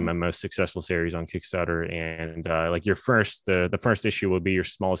 That's probably my most successful series on Kickstarter. And like the first issue will be your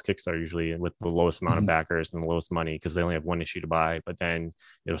smallest Kickstarter, usually with the lowest amount of backers and the lowest money, because they only have 1 issue to buy. But then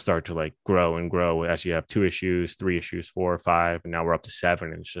it'll start to like grow and grow as you have 2 issues, 3 issues, 4 or 5, and now we're up to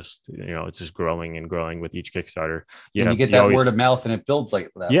 7. And it's just it's just growing and growing with each Kickstarter. You get that word of mouth, and it builds like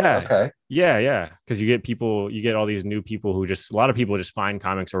that. Yeah. Okay. Yeah. Because you get all these new people who a lot of people just find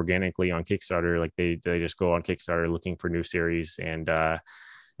comics organically on Kickstarter. Like they just go on Kickstarter looking for new series, and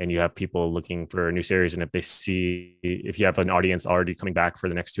you have people looking for a new series. And if you have an audience already coming back for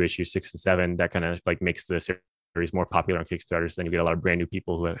the next 2 issues, 6 and 7, that kind of like makes the series more popular on Kickstarter. So then you get a lot of brand new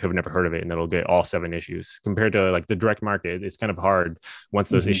people who have never heard of it, and that'll get all 7 issues. Compared to like the direct market, it's kind of hard once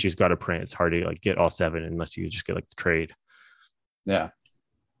those issues got to print. It's hard to like get all 7 unless you just get like the trade. Yeah.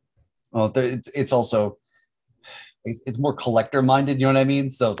 Well, it's also it's more collector minded, you know what I mean?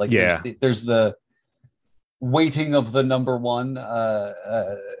 So like there's the weighting of the number one,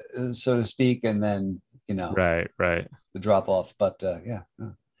 so to speak, and then right the drop off. But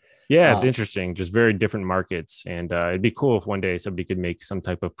it's interesting, just very different markets. And it'd be cool if one day somebody could make some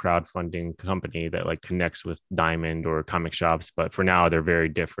type of crowdfunding company that like connects with Diamond or comic shops. But for now, they're very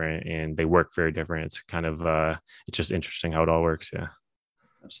different and they work very different. It's kind of it's just interesting how it all works. Yeah.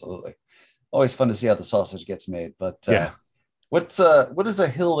 Absolutely. Always fun to see how the sausage gets made. But what is a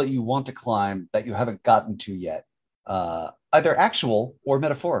hill that you want to climb that you haven't gotten to yet? Either actual or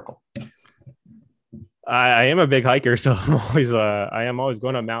metaphorical. I am a big hiker, so I am always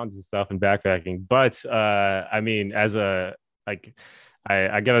going up mountains and stuff and backpacking. But I mean, I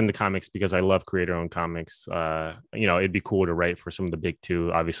got into comics because I love creator-owned comics. It'd be cool to write for some of the big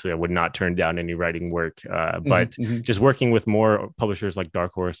 2. Obviously, I would not turn down any writing work, but just working with more publishers like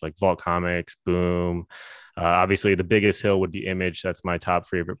Dark Horse, like Vault Comics, Boom. Obviously, the biggest hill would be Image. That's my top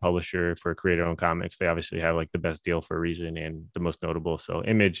favorite publisher for creator-owned comics. They obviously have like the best deal for a reason and the most notable. So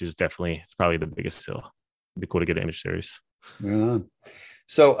Image is it's probably the biggest hill. It'd be cool to get an Image series. Yeah.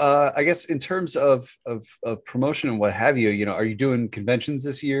 So I guess in terms of promotion and what have you, are you doing conventions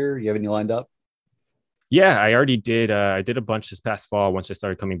this year? You have any lined up? Yeah, I already did. I did a bunch this past fall once I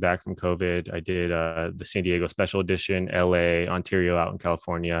started coming back from COVID. I did the San Diego Special Edition, LA, Ontario out in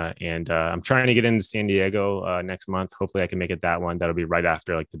California. And I'm trying to get into San Diego next month. Hopefully I can make it that one. That'll be right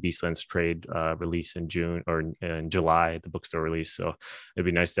after like the Beastlands trade release in June or in July, the bookstore release. So it'd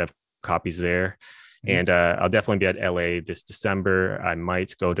be nice to have copies there. And I'll definitely be at LA this December. I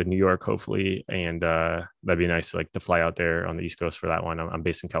might go to New York, hopefully. And that'd be nice to fly out there on the East Coast for that one. I'm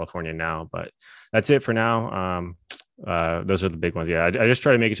based in California now, but that's it for now. Those are the big ones. Yeah, I just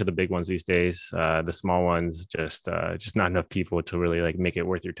try to make it to the big ones these days. The small ones, just not enough people to really make it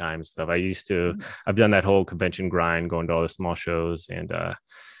worth your time and stuff. I've done that whole convention grind, going to all the small shows, and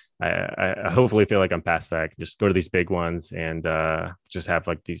I hopefully feel like I'm past that. I can just go to these big ones and just have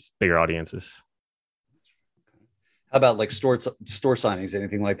these bigger audiences. How about like store signings,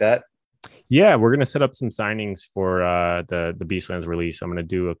 anything like that? Yeah, we're gonna set up some signings for the Beastlands release. I'm gonna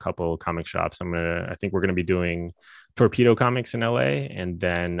do a couple comic shops. I think we're gonna be doing Torpedo Comics in LA, and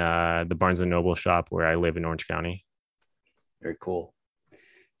then the Barnes and Noble shop where I live in Orange County. Very cool.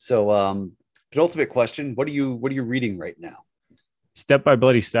 So, penultimate question: what are you reading right now? Step by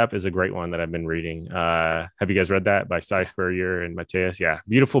Bloody Step is a great one that I've been reading. Have you guys read that by Cy Spurrier and Mateus? Yeah,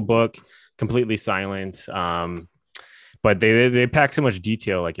 beautiful book, completely silent. But they pack so much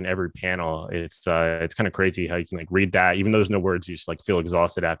detail like in every panel. It's kind of crazy how you can like read that, even though there's no words, you just like feel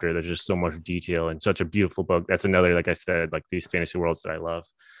exhausted after. There's just so much detail and such a beautiful book. That's another, like I said, like these fantasy worlds that I love.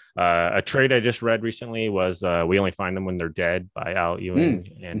 A trade I just read recently was We Only Find Them When They're Dead by Al Ewing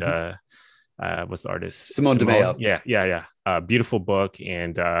and what's the artist? Simone DeMeo. Yeah. Beautiful book.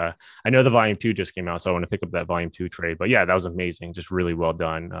 And I know the volume 2 just came out, so I want to pick up that volume 2 trade. But yeah, that was amazing. Just really well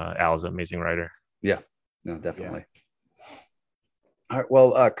done. Al's an amazing writer. Yeah, no, definitely. Yeah. All right.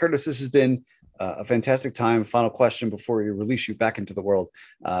 Well, Curtis, this has been a fantastic time. Final question before we release you back into the world.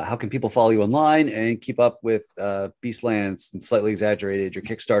 How can people follow you online and keep up with Beastlands and Slightly Exaggerated, your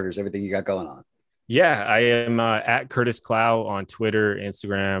Kickstarters, everything you got going on? Yeah, I am at Curtis Clow on Twitter,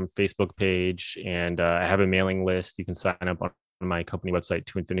 Instagram, Facebook page, and I have a mailing list. You can sign up on my company website,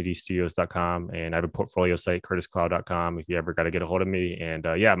 toinfinitystudios.com, and I have a portfolio site, curtisclow.com, if you ever got to get a hold of me. And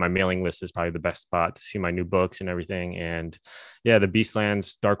my mailing list is probably the best spot to see my new books and everything. And yeah, the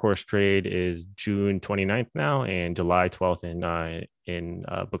Beastlands Dark Horse trade is June 29th now and July 12th in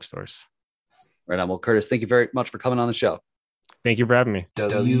bookstores. Right on. Well, Curtis, thank you very much for coming on the show. Thank you for having me.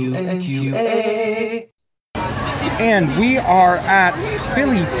 WNQA. And we are at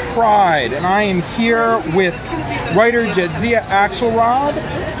Philly Pride, and I am here with writer Jadzia Axelrod,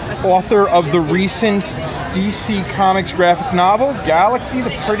 author of the recent DC Comics graphic novel, Galaxy,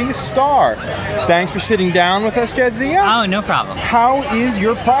 the Prettiest Star. Thanks for sitting down with us, Jadzia. Oh, no problem. How is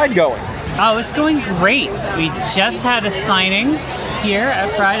your Pride going? Oh, it's going great. We just had a signing here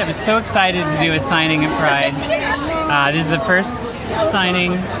at Pride. I was so excited to do a signing at Pride. This is the first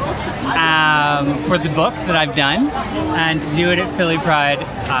signing for the book that I've done, and to do it at Philly Pride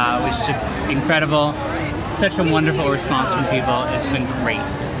was just incredible. Such a wonderful response from people. It's been great.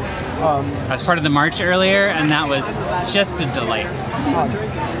 I was part of the march earlier, and that was just a delight.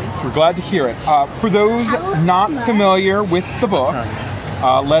 We're glad to hear it. For those not familiar with the book,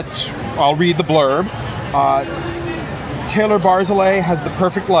 I'll read the blurb. Taylor Barzilay has the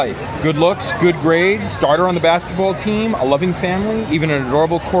perfect life. Good looks, good grades, starter on the basketball team, a loving family, even an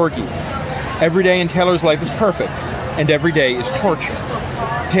adorable corgi. Every day in Taylor's life is perfect, and every day is torture.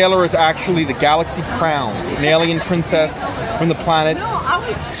 Taylor is actually the Galaxy Crown, an alien princess from the planet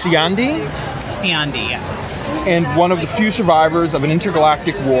Siandi? Siandi, yeah. And one of the few survivors of an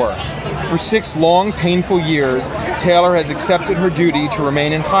intergalactic war. For 6 long, painful years, Taylor has accepted her duty to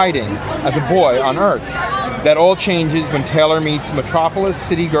remain in hiding as a boy on Earth. That all changes when Taylor meets Metropolis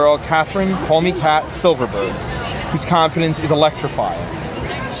city girl Catherine Call Me Cat Silverberg, whose confidence is electrifying.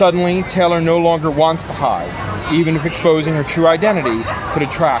 Suddenly, Taylor no longer wants to hide, even if exposing her true identity could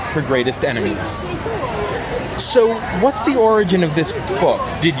attract her greatest enemies. So, what's the origin of this book?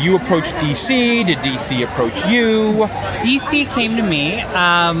 Did you approach DC? Did DC approach you? DC came to me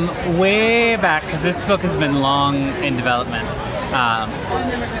way back, because this book has been long in development,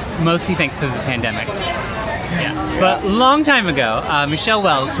 mostly thanks to the pandemic. Yeah. But a long time ago, Michelle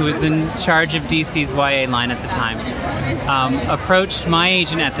Wells, who was in charge of DC's YA line at the time, approached my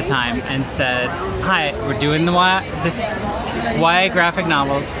agent at the time and said, "Hi, we're doing this YA graphic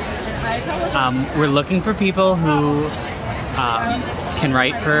novels. We're looking for people who can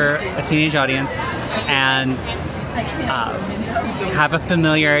write for a teenage audience and have a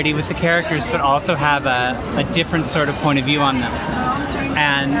familiarity with the characters, but also have a different sort of point of view on them."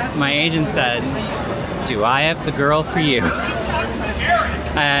 And my agent said, "Do I have the girl for you?"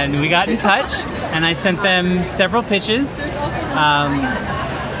 And we got in touch, and I sent them several pitches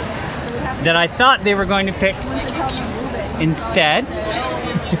that I thought they were going to pick instead.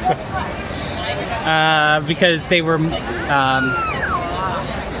 Because they were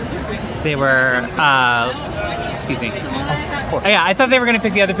excuse me. Yeah, I thought they were going to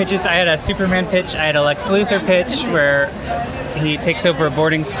pick the other pitches. I had a Superman pitch, I had a Lex Luthor pitch where he takes over a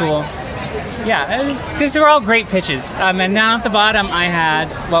boarding school. Yeah, these were all great pitches. And down at the bottom, I had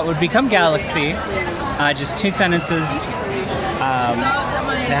what would become Galaxy, just 2 sentences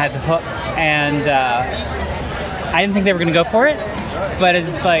that had the hook, and I didn't think they were going to go for it, but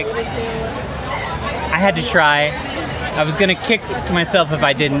it's like, I had to try. I was going to kick myself if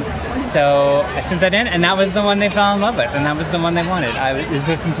I didn't. So I sent that in, and that was the one they fell in love with, and that was the one they wanted. It was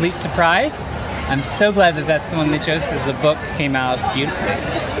a complete surprise, I'm so glad that that's the one they chose because the book came out beautifully.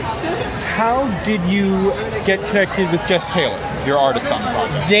 How did you get connected with Jess Taylor, your artist on the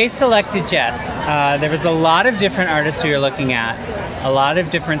project? They selected Jess. There was a lot of different artists we were looking at, a lot of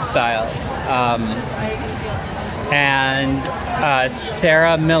different styles. And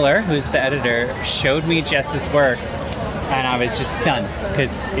Sarah Miller, who's the editor, showed me Jess's work, and I was just stunned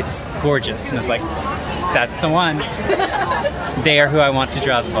because it's gorgeous. And I was like, that's the one. They are who I want to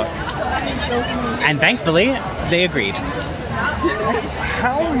draw the book. And thankfully, they agreed.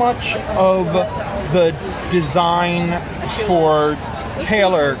 How much of the design for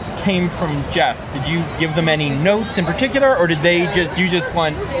Taylor came from Jess? Did you give them any notes in particular, or did you just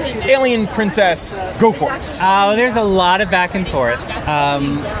went, alien princess, go for it? There's a lot of back and forth.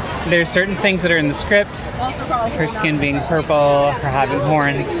 There's certain things that are in the script, her skin being purple, her having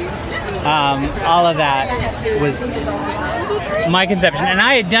horns. All of that was my conception. And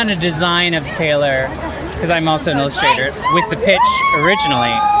I had done a design of Taylor, because I'm also an illustrator, with the pitch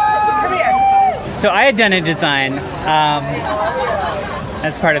originally. So I had done a design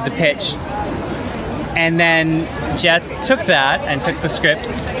as part of the pitch. And then Jess took that and took the script,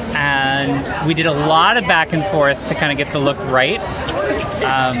 and we did a lot of back and forth to kind of get the look right.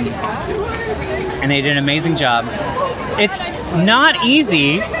 And they did an amazing job. It's not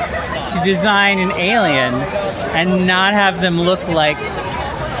easy to design an alien and not have them look like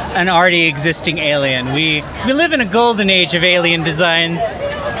an already existing alien. We live in a golden age of alien designs.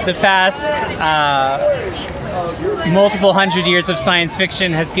 The past multiple hundred years of science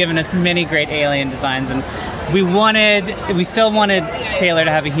fiction has given us many great alien designs, and we still wanted Taylor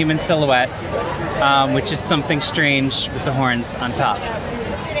to have a human silhouette, which is something strange with the horns on top.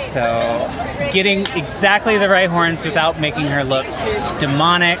 So getting exactly the right horns without making her look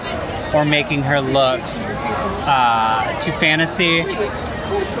demonic or making her look too fantasy,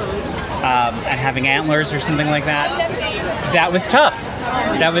 and having antlers or something like that was tough.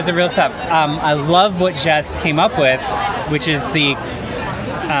 That was a real tough. I love what Jess came up with, which is the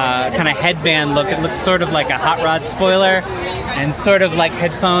kind of headband look. It looks sort of like a hot rod spoiler and sort of like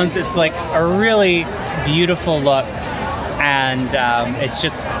headphones. It's like a really beautiful look, and it's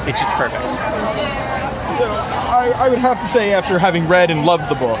just perfect. So I would have to say, after having read and loved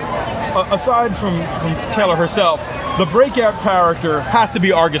the book, aside from Taylor herself, the breakout character has to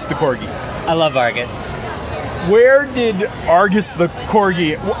be Argus the Corgi. I love Argus. Where did Argus the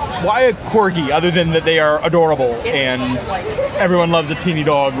Corgi, why a Corgi other than that they are adorable and everyone loves a teeny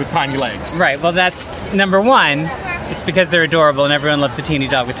dog with tiny legs? Right, well that's number one, it's because they're adorable and everyone loves a teeny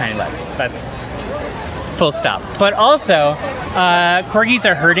dog with tiny legs. That's full stop. But also, Corgis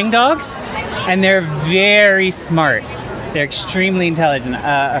are herding dogs and they're very smart. They're extremely intelligent.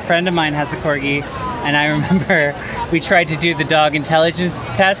 A friend of mine has a Corgi, and I remember we tried to do the dog intelligence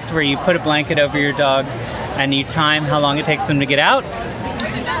test where you put a blanket over your dog and you time how long it takes them to get out.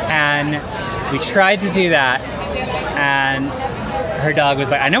 And we tried to do that, and her dog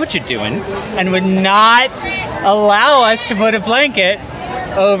was like, I know what you're doing, and would not allow us to put a blanket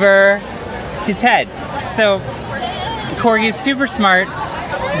over his head. So Corgi is super smart.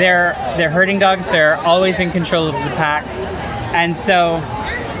 They're herding dogs. They're always in control of the pack. And so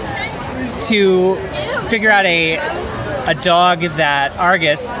to figure out a dog that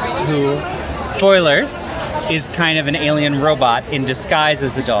Argus, who, spoilers, is kind of an alien robot in disguise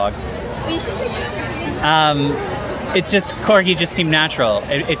as a dog. Corgi just seemed natural.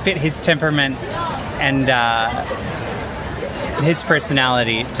 It fit his temperament and his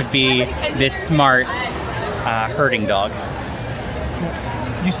personality to be this smart herding dog.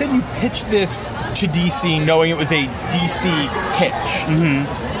 You said you pitched this to DC knowing it was a DC pitch. Mm-hmm.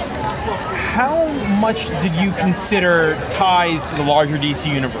 How much did you consider ties to the larger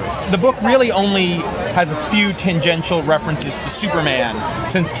DC universe? The book really only has a few tangential references to Superman,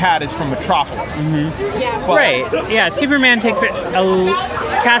 since Cat is from Metropolis. Mm-hmm. Right, yeah, Superman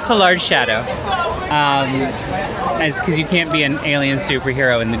casts a large shadow. Because you can't be an alien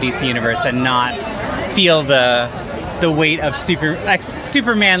superhero in the DC universe and not feel the weight of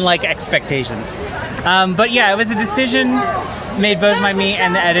Superman-like expectations. But yeah, it was a decision made both by me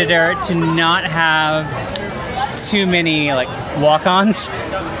and the editor to not have too many walk-ons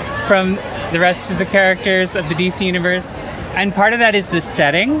from the rest of the characters of the DC universe. And part of that is the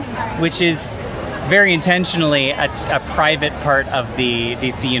setting, which is very intentionally a private part of the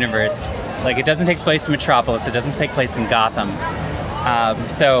DC universe. It doesn't take place in Metropolis, it doesn't take place in Gotham.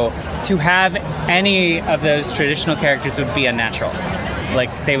 So to have any of those traditional characters would be unnatural.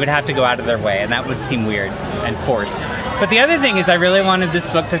 They would have to go out of their way, and that would seem weird and forced. But the other thing is I really wanted this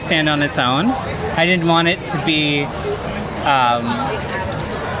book to stand on its own. I didn't want it to be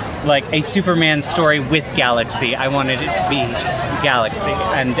like a Superman story with Galaxy. I wanted it to be Galaxy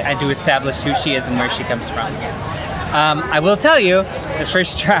and to establish who she is and where she comes from. I will tell you, the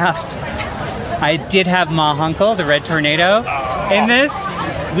first draft, I did have Ma Hunkel, the Red Tornado, in this.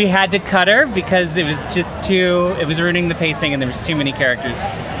 We had to cut her because it was it was ruining the pacing and there was too many characters.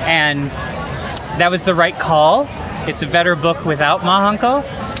 And that was the right call. It's a better book without Ma Hunkel.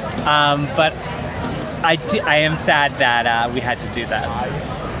 But I am sad that we had to do that.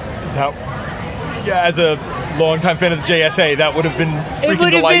 Yeah, as a longtime fan of the JSA, that would have been freaking It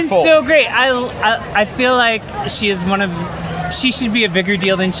would have delightful. been so great. I feel like she is she should be a bigger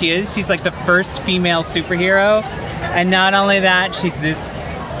deal than she is. She's like the first female superhero. And not only that, she's this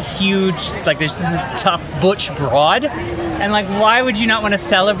huge, like there's this tough butch broad. And like, why would you not want to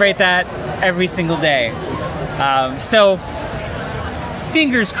celebrate that every single day? So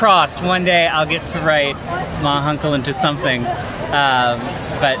fingers crossed one day I'll get to write Ma Hunkel into something.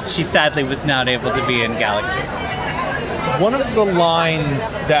 But she sadly was not able to be in Galaxy. One of the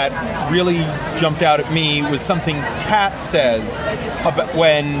lines that really jumped out at me was something Kat says about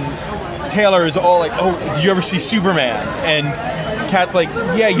when Taylor is all like, "Oh, did you ever see Superman?" And Kat's like,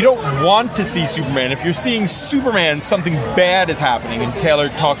 "Yeah, you don't want to see Superman. If you're seeing Superman, something bad is happening." And Taylor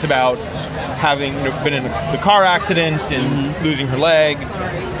talks about having been in the car accident and losing her leg.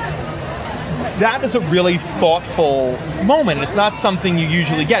 That is a really thoughtful moment. It's not something you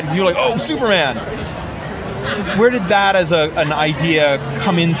usually get. You're like, "Oh, Superman." Just where did that as an idea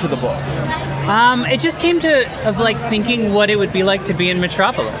come into the book? It just came of like thinking what it would be like to be in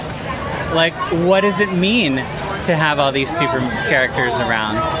Metropolis. Like, what does it mean to have all these super characters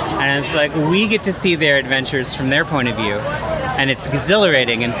around? And it's like, we get to see their adventures from their point of view. And it's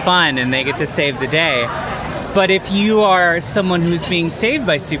exhilarating and fun, and they get to save the day. But if you are someone who's being saved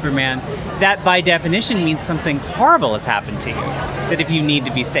by Superman, that by definition means something horrible has happened to you. That if you need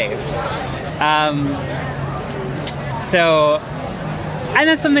to be saved. And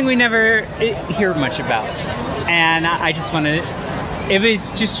that's something we never hear much about. And I just wanted,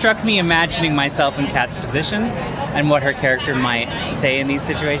 just struck me imagining myself in Kat's position and what her character might say in these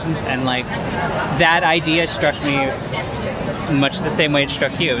situations. And like, that idea struck me much the same way it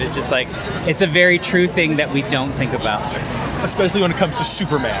struck you. It's just like, it's a very true thing that we don't think about. Especially when it comes to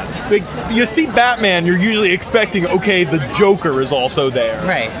Superman. Like, you see Batman, you're usually expecting, okay, the Joker is also there.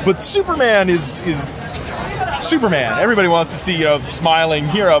 Right. But Superman is Superman. Everybody wants to see, the smiling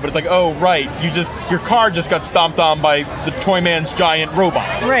hero, but it's like, oh, right, your car just got stomped on by the Toy Man's giant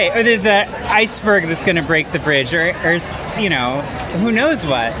robot. Right, or there's an iceberg that's going to break the bridge, or who knows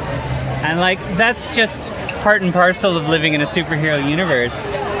what. And like, that's just part and parcel of living in a superhero universe.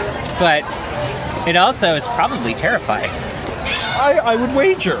 But it also is probably terrifying. I would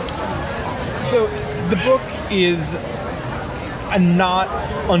wager. So the book is a not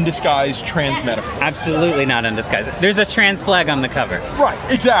undisguised trans metaphor. Absolutely not undisguised. There's a trans flag on the cover. Right,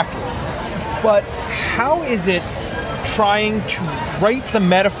 exactly. But how is it trying to write the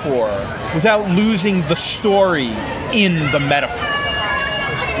metaphor without losing the story in the metaphor?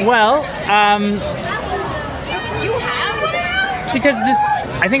 Well, because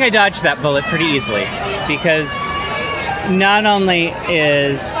I think I dodged that bullet pretty easily. Because not only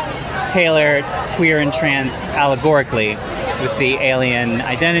is Taylor queer and trans allegorically, with the alien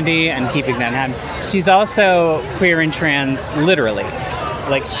identity and keeping that in hand, she's also queer and trans literally.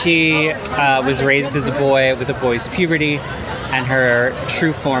 Like, she was raised as a boy with a boy's puberty, and her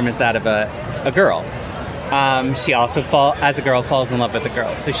true form is that of a girl. She also, as a girl, falls in love with a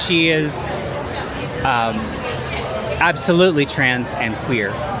girl. So she is absolutely trans and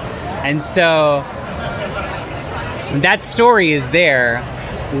queer. And so that story is there,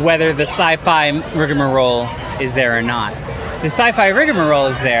 whether the sci-fi rigmarole is there or not. The sci-fi rigmarole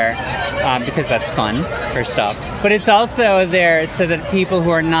is there because that's fun, first off. But it's also there so that people who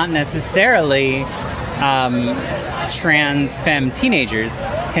are not necessarily trans femme teenagers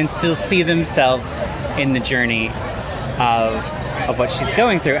can still see themselves in the journey of what she's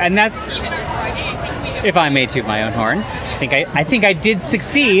going through. And that's, if I may toot my own horn, I think I did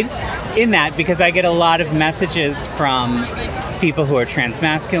succeed in that, because I get a lot of messages from people who are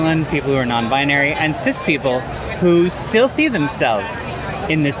transmasculine, people who are non-binary, and cis people who still see themselves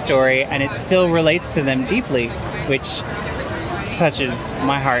in this story, and it still relates to them deeply, which touches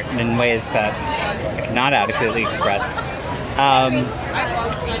my heart in ways that I cannot adequately express. And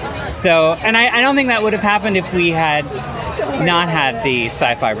I don't think that would have happened if we had not had the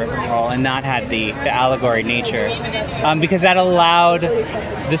sci-fi rigmarole and not had the allegory nature, because that allowed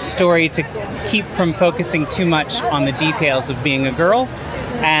the story to keep from focusing too much on the details of being a girl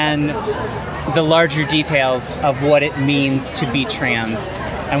and the larger details of what it means to be trans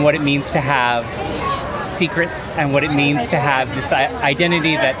and what it means to have secrets and what it means to have this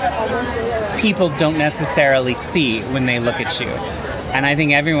identity that people don't necessarily see when they look at you. And I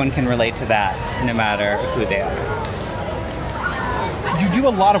think everyone can relate to that, no matter who they are. You do a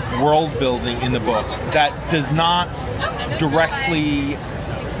lot of world building in the book that does not directly...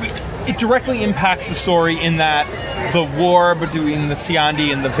 It directly impacts the story in that the war between the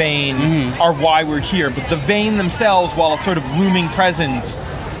Siandi and the Vane are why we're here. But the Vane themselves, while a sort of looming presence,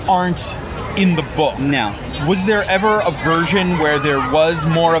 aren't in the book. No. Was there ever a version where there was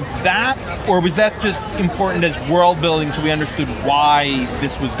more of that? Or was that just important as world building so we understood why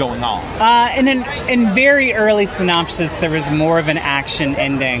this was going on? In very early synopsis, there was more of an action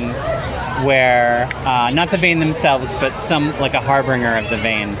ending where not the Vane themselves, but like a harbinger of the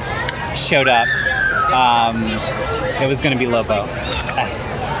Vane showed up. It was going to be Lobo.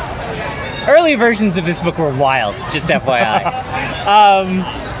 Early versions of this book were wild, just FYI.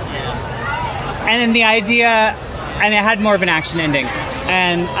 And then the idea, and it had more of an action ending.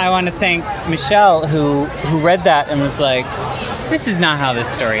 And I want to thank Michelle, who read that and was like, this is not how this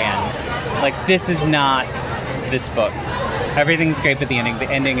story ends. Like, this is not this book. Everything's great, but the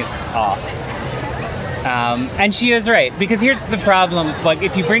ending is off. And she is right, because here's the problem. Like,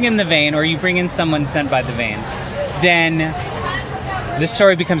 if you bring in the Vane, or you bring in someone sent by the Vane, then the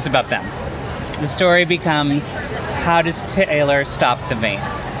story becomes about them. The story becomes, how does Taylor stop the Vane?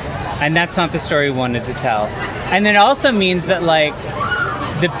 And that's not the story we wanted to tell. And it also means that, like,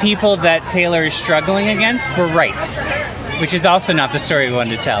 the people that Taylor is struggling against were right, which is also not the story we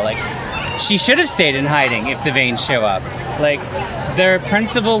wanted to tell. Like, she should have stayed in hiding if the Vanes show up. Like, their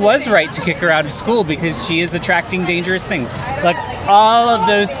principal was right to kick her out of school because she is attracting dangerous things. Like, all of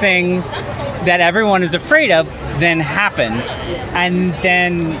those things that everyone is afraid of then happen, and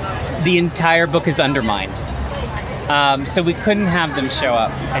then the entire book is undermined. So we couldn't have them show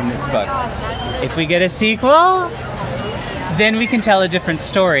up in this book. If we get a sequel, then we can tell a different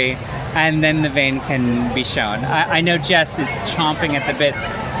story, and then the Vane can be shown. I know Jess is chomping at the bit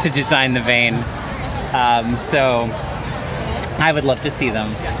to design the Vane, so I would love to see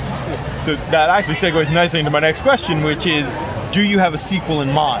them. So that actually segues nicely into my next question, which is, do you have a sequel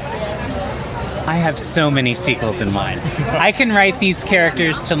in mind? I have so many sequels in mind. I can write these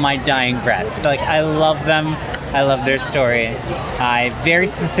characters till my dying breath. Like, I love them. I love their story. I have very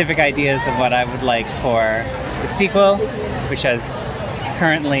specific ideas of what I would like for the sequel, which is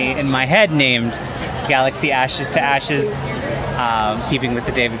currently in my head named Galaxy Ashes to Ashes, keeping with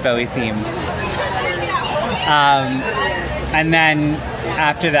the David Bowie theme. And then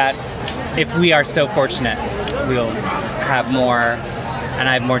after that, if we are so fortunate, we'll have more, and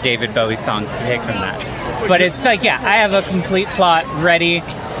I have more David Bowie songs to take from that. But it's like, yeah, I have a complete plot ready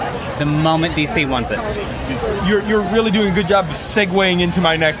the moment DC wants it. You're really doing a good job of segueing into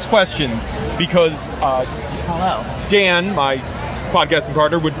my next questions, because Hello. Dan, my podcasting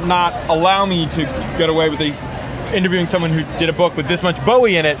partner, would not allow me to get away with interviewing someone who did a book with this much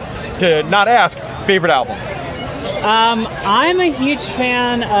Bowie in it to not ask favorite album. I'm a huge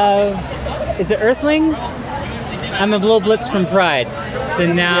fan of, is it Earthling? I'm a Blow Blitz from Pride.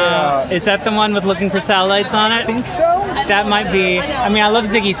 So now, is that the one with Looking for Satellites on it? I think so. That might be. I mean, I love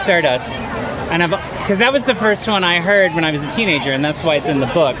Ziggy Stardust, and because that was the first one I heard when I was a teenager, and that's why it's in the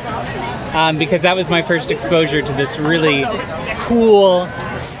book. Because that was my first exposure to this really cool,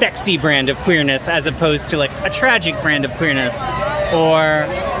 sexy brand of queerness, as opposed to like a tragic brand of queerness or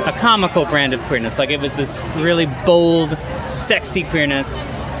a comical brand of queerness. Like, it was this really bold, sexy queerness,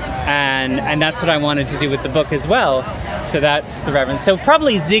 and that's what I wanted to do with the book as well. So that's the reference. So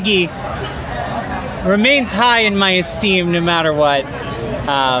probably Ziggy remains high in my esteem no matter what.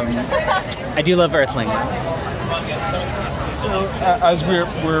 I do love Earthling. So as we're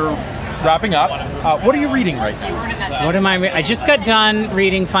wrapping up, what are you reading right now? What am I just got done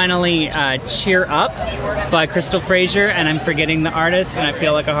reading finally Cheer Up by Crystal Fraser, and I'm forgetting the artist, and I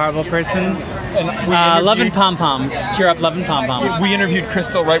feel like a horrible person. And Love and Pom Poms. Cheer Up, Love and Pom Poms. We interviewed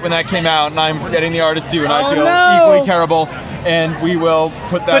Crystal right when that came out, and I'm forgetting the artist too, and I feel no. equally terrible. And we will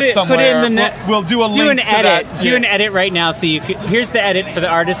put that somewhere. Put it in the we'll do a link do an to edit. that. Do an edit right now. So here's the edit for the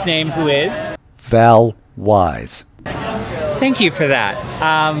artist name, who is Val Wise. Thank you for that.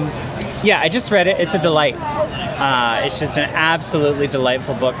 Yeah, I just read it. It's a delight. It's just an absolutely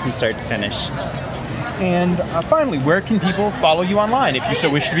delightful book from start to finish. And finally, where can people follow you online if you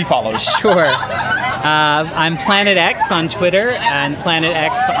so wish to be followed? Sure. I'm Planet X on Twitter and Planet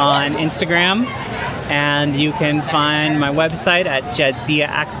X on Instagram. And you can find my website at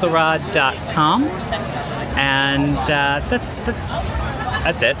jadziaaxelrod.com. And that's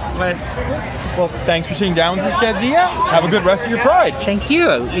That's it. What? Well, thanks for sitting down with us, Jadzia. Have a good rest of your Pride. Thank you,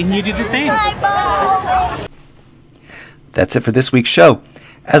 and you do the same. That's it for this week's show.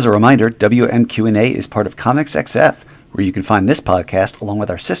 As a reminder, WMQ&A is part of Comics XF, where you can find this podcast along with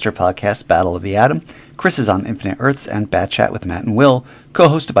our sister podcast, Battle of the Atom, Chris's on Infinite Earths, and Bat Chat with Matt and Will,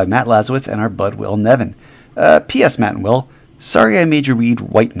 co-hosted by Matt Lazowitz and our bud Will Nevin. P.S. Matt and Will, sorry I made you read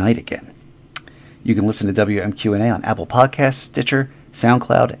White Knight again. You can listen to WMQ&A on Apple Podcasts, Stitcher,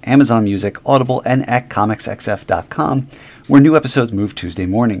 SoundCloud, Amazon Music, Audible, and at comicsxf.com, where new episodes move Tuesday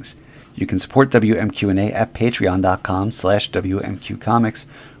mornings. You can support WMQ&A at patreon.com/WMQcomics,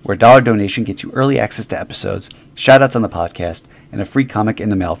 where a $1 donation gets you early access to episodes, shoutouts on the podcast, and a free comic in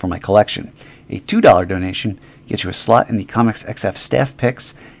the mail for my collection. A $2 donation gets you a slot in the Comics XF staff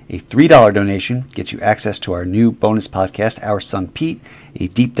picks. A $3 donation gets you access to our new bonus podcast, Our Son Pete, a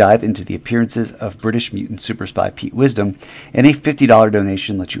deep dive into the appearances of British mutant super spy Pete Wisdom, and a $50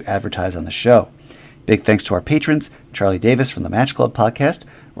 donation lets you advertise on the show. Big thanks to our patrons, Charlie Davis from the Match Club podcast,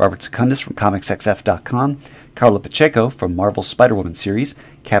 Robert Secundus from ComicsXF.com, Carla Pacheco from Marvel's Spider-Woman series,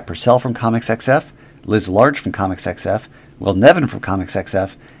 Kat Purcell from ComicsXF, Liz Large from ComicsXF, Will Nevin from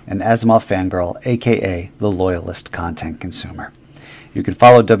ComicsXF, and Asimov Fangirl, aka the Loyalist Content Consumer. You can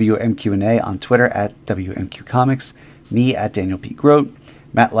follow WMQ&A on Twitter at WMQComics, me at Daniel P. Grote,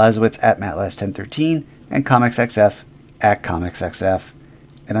 Matt Lazowitz at MattLaz1013, and ComicsXF at ComicsXF.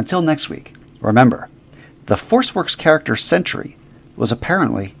 And until next week, remember, the ForceWorks character Sentry was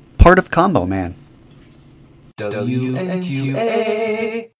apparently part of Combo Man. WMQ&A.